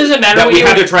 It really doesn't matter. That we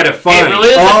had to try to find. It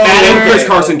really doesn't matter. And Chris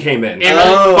Carson came in.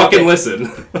 Fucking listen.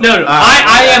 No.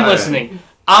 I am listening.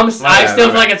 I still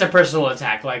feel like it's a personal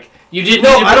attack. Like you didn't.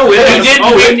 No, I don't. You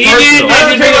didn't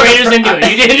have to bring the Raiders into it.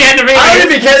 You didn't have to bring the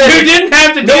Raiders. You didn't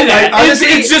have to do that.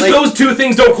 It's just those two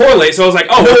things don't correlate. So I was like,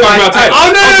 oh, we're talking about titles.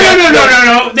 Oh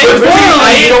no. They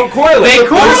correlate. They don't correlate. They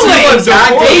correlate.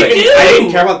 They do. I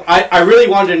didn't care about. I really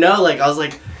wanted to know. Like I was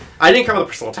like, I didn't care about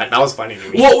the personal attack. That was funny to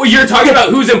me. Well, you're talking about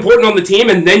who's important on the team,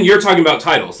 and then you're talking about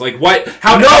titles. Like what?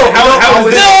 How is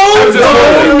this?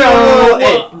 No.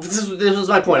 Hey, this was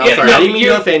my point. I'm sorry. I didn't mean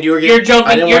to offend you. You're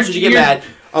jumping. I didn't want you to get mad.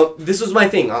 Oh, this was my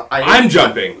thing. I'm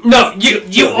jumping. No,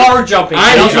 you are jumping.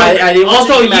 I didn't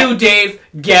also, you, Dave,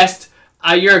 guest.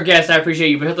 You're a guest. I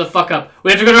appreciate you, but shut the fuck up.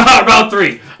 We have to go to round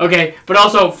 3, okay? But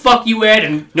also, fuck you, Ed,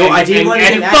 and I didn't want to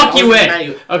and fuck you,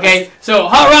 Ed. Okay, so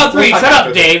hot round 3. Shut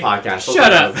up, Dave.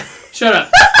 Shut up.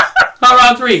 Hot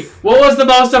round 3. What was the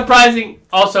most surprising?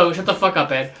 Also, shut the fuck up,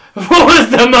 Ed. What was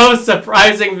the most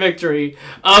surprising victory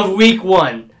of Week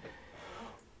 1?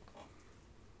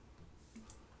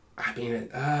 I mean,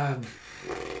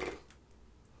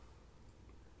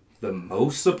 the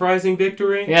most surprising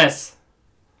victory? Yes.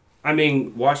 I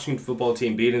mean, Washington football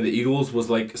team beating the Eagles was,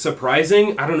 like,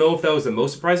 surprising. I don't know if that was the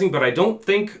most surprising, but I don't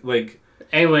think, like...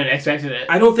 anyone expected it.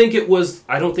 I don't think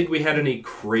we had any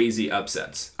crazy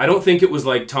upsets. I don't think it was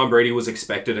like Tom Brady was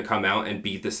expected to come out and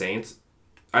beat the Saints.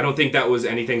 I don't think that was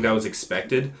anything that was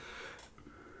expected.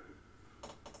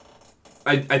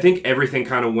 I think everything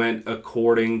kind of went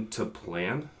according to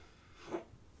plan.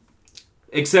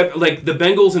 Except, like, the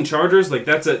Bengals and Chargers, like,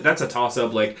 that's a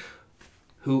toss-up. Like,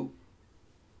 who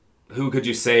could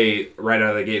you say right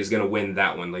out of the gate is going to win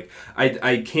that one? Like,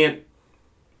 I can't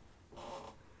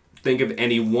think of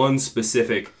any one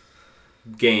specific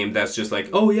game that's just like,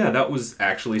 oh, yeah, that was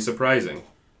actually surprising.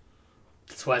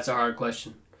 That's why it's a hard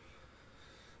question.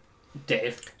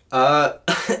 Dave?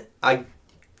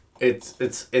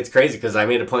 It's crazy because I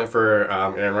made a point for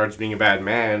Aaron Rodgers being a bad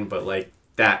man, but, like,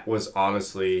 that was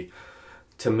honestly...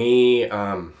 to me,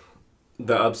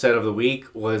 the upset of the week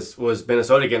was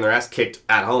Minnesota getting their ass kicked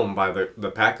at home by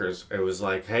the Packers. It was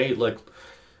like, hey, look,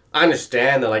 I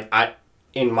understand that, like,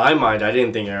 in my mind, I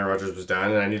didn't think Aaron Rodgers was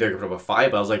done, and I knew they were going to put up a fight,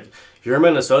 but I was like, you're in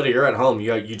Minnesota, you're at home.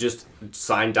 You just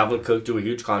signed Dalvin Cook to a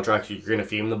huge contract. You're going to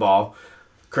feed him the ball.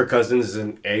 Kirk Cousins is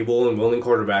an able and willing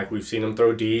quarterback. We've seen him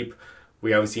throw deep.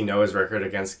 We obviously know his record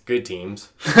against good teams.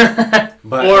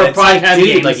 But or prime time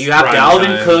games. Like, you have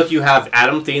Dalvin Cook, you have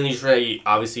Adam Thielen.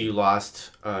 Obviously, you lost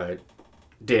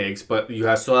Diggs, but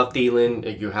you still have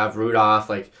Thielen. You have Rudolph.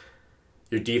 Like,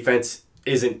 your defense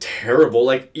isn't terrible.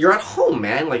 Like, you're at home,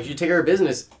 man. Like, you take care of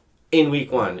business in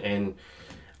Week 1. And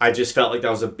I just felt like that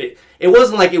was a bit... it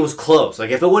wasn't like it was close. Like,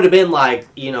 if it would have been, like,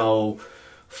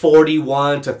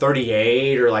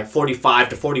 41-38 or, like,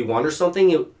 45-41 or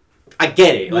something... I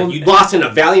get it. Like, you lost in a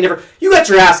valley. You got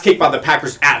your ass kicked by the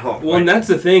Packers at home. Well, and that's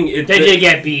the thing. They did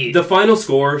get beat. The final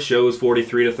score shows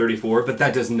 43-34, but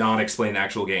that does not explain the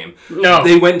actual game. No.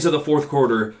 They went into the fourth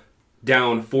quarter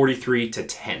down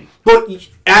 43-10. But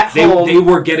at home... they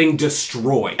were getting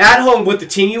destroyed. At home, with the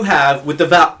team you have,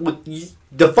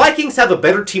 the Vikings have a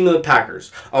better team than the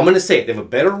Packers. I'm going to say it. They have a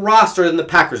better roster than the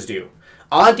Packers do.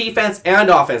 On defense and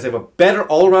offense, they have a better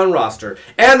all-around roster.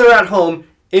 And they're at home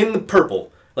in the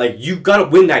purple. Like, you gotta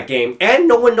win that game, and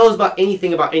no one knows about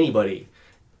anything about anybody.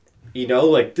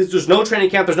 Like, there's no training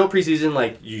camp, there's no preseason,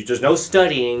 like, there's no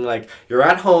studying, like, you're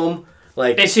at home,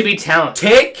 like... It should be talent.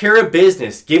 Take care of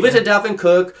business. Give it to Dalvin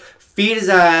Cook, feed his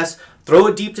ass, throw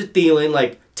it deep to Thielen,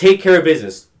 like, take care of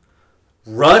business.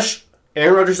 Rush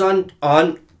Aaron Rodgers on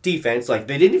defense, like,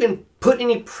 they didn't even put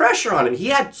any pressure on him. He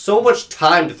had so much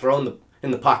time to throw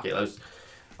in the pocket.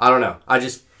 I don't know.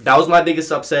 That was my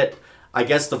biggest upset. I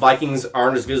guess the Vikings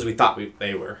aren't as good as we thought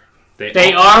they were.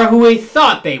 They are who we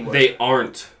thought they were. They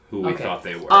aren't who we thought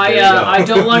they were. I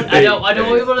don't want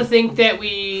people to think that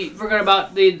we forgot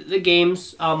about the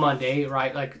games on Monday,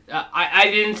 right? Like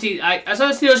I didn't see. I saw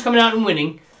the Steelers coming out and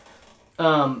winning.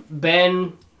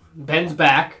 Ben's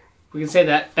back. We can say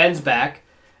that Ben's back.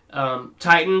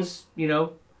 Titans,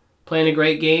 playing a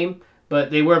great game,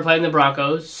 but they were playing the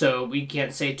Broncos, so we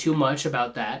can't say too much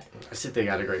about that. I said they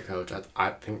got a great coach. I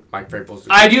think Mike Vrabel's.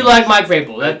 I do like Mike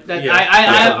Vrabel.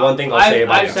 One thing I'll say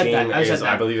about the team is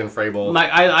I believe in Vrabel.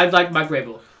 I like Mike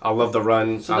Vrabel. I love the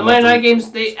run. So the Monday night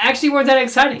games, they actually weren't that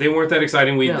exciting. They weren't that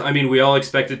exciting. We all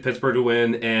expected Pittsburgh to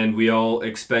win, and we all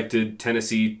expected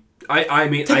Tennessee. Take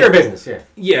care of business, yeah.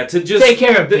 Yeah, to just take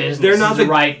care of business. They're not the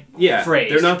right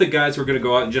phrase. They're not the guys who are going to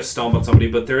go out and just stomp on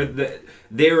somebody, but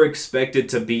they're expected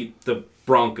to beat the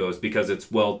Broncos because it's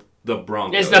the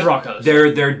Broncos. It's the Broncos.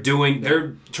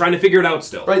 They're trying to figure it out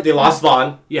still. Right, they lost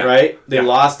Vaughn. Yeah. Right, they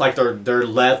lost like their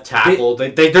left tackle.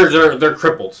 They're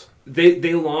crippled.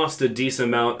 They lost a decent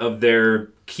amount of their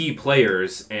key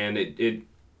players, and it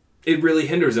really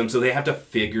hinders them. So they have to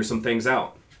figure some things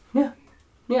out.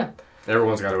 Yeah.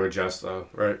 Everyone's got to adjust, though,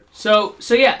 right? So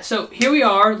here we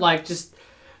are, like, just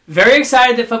very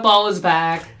excited that football is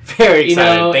back. Very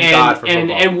excited. Thank God for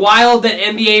football. And wild that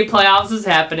NBA playoffs is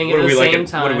happening at the same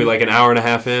time. What are we, like an hour and a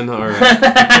half in? Or?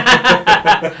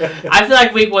 I feel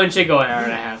like week 1 should go an hour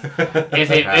and a half if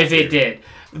it did.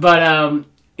 But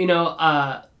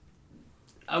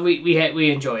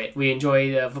we enjoy it. We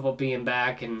enjoy football being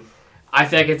back, and I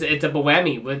feel like it's a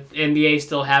whammy with NBA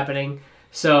still happening.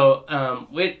 So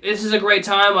this is a great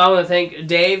time. I want to thank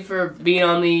Dave for being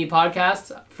on the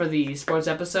podcast for the sports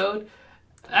episode.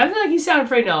 I feel like he sounded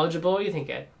pretty knowledgeable. What do you think,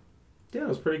 Ed? Yeah, it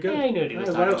was pretty good. Yeah, he knew what he was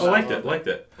talking about. I liked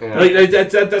it. Yeah.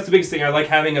 That's the biggest thing. I like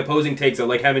having opposing takes. I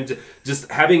like having. I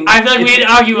feel like we didn't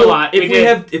argue a lot.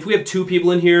 If we have 2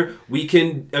 people in here, we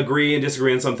can agree and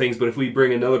disagree on some things. But if we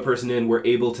bring another person in, we're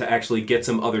able to actually get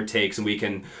some other takes, and we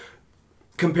can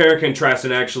compare, contrast,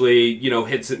 and actually,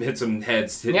 hit some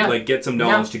heads, get some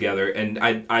knowledge together. And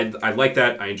I like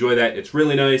that. I enjoy that. It's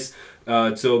really nice.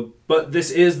 But this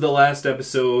is the last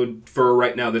episode for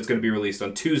right now that's going to be released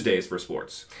on Tuesdays for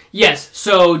sports. Yes.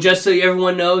 So just so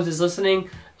everyone knows is listening,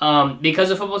 because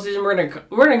of football season, we're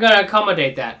gonna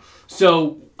accommodate that.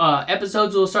 So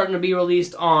episodes will start to be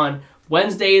released on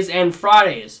Wednesdays and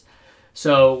Fridays.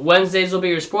 So Wednesdays will be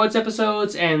your sports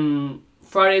episodes, and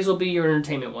Fridays will be your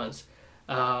entertainment ones.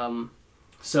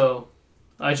 So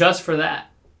adjust for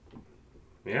that.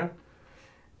 Yeah.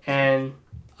 And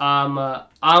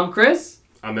I'm Chris.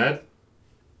 I'm Ed.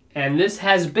 And this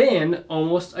has been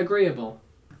Almost Agreeable.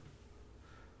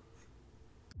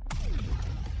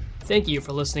 Thank you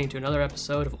for listening to another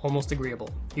episode of Almost Agreeable.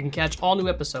 You can catch all new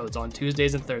episodes on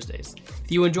Tuesdays and Thursdays.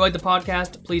 If you enjoyed the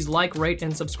podcast, please like, rate,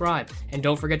 and subscribe. And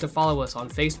don't forget to follow us on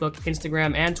Facebook,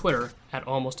 Instagram, and Twitter at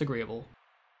Almost Agreeable.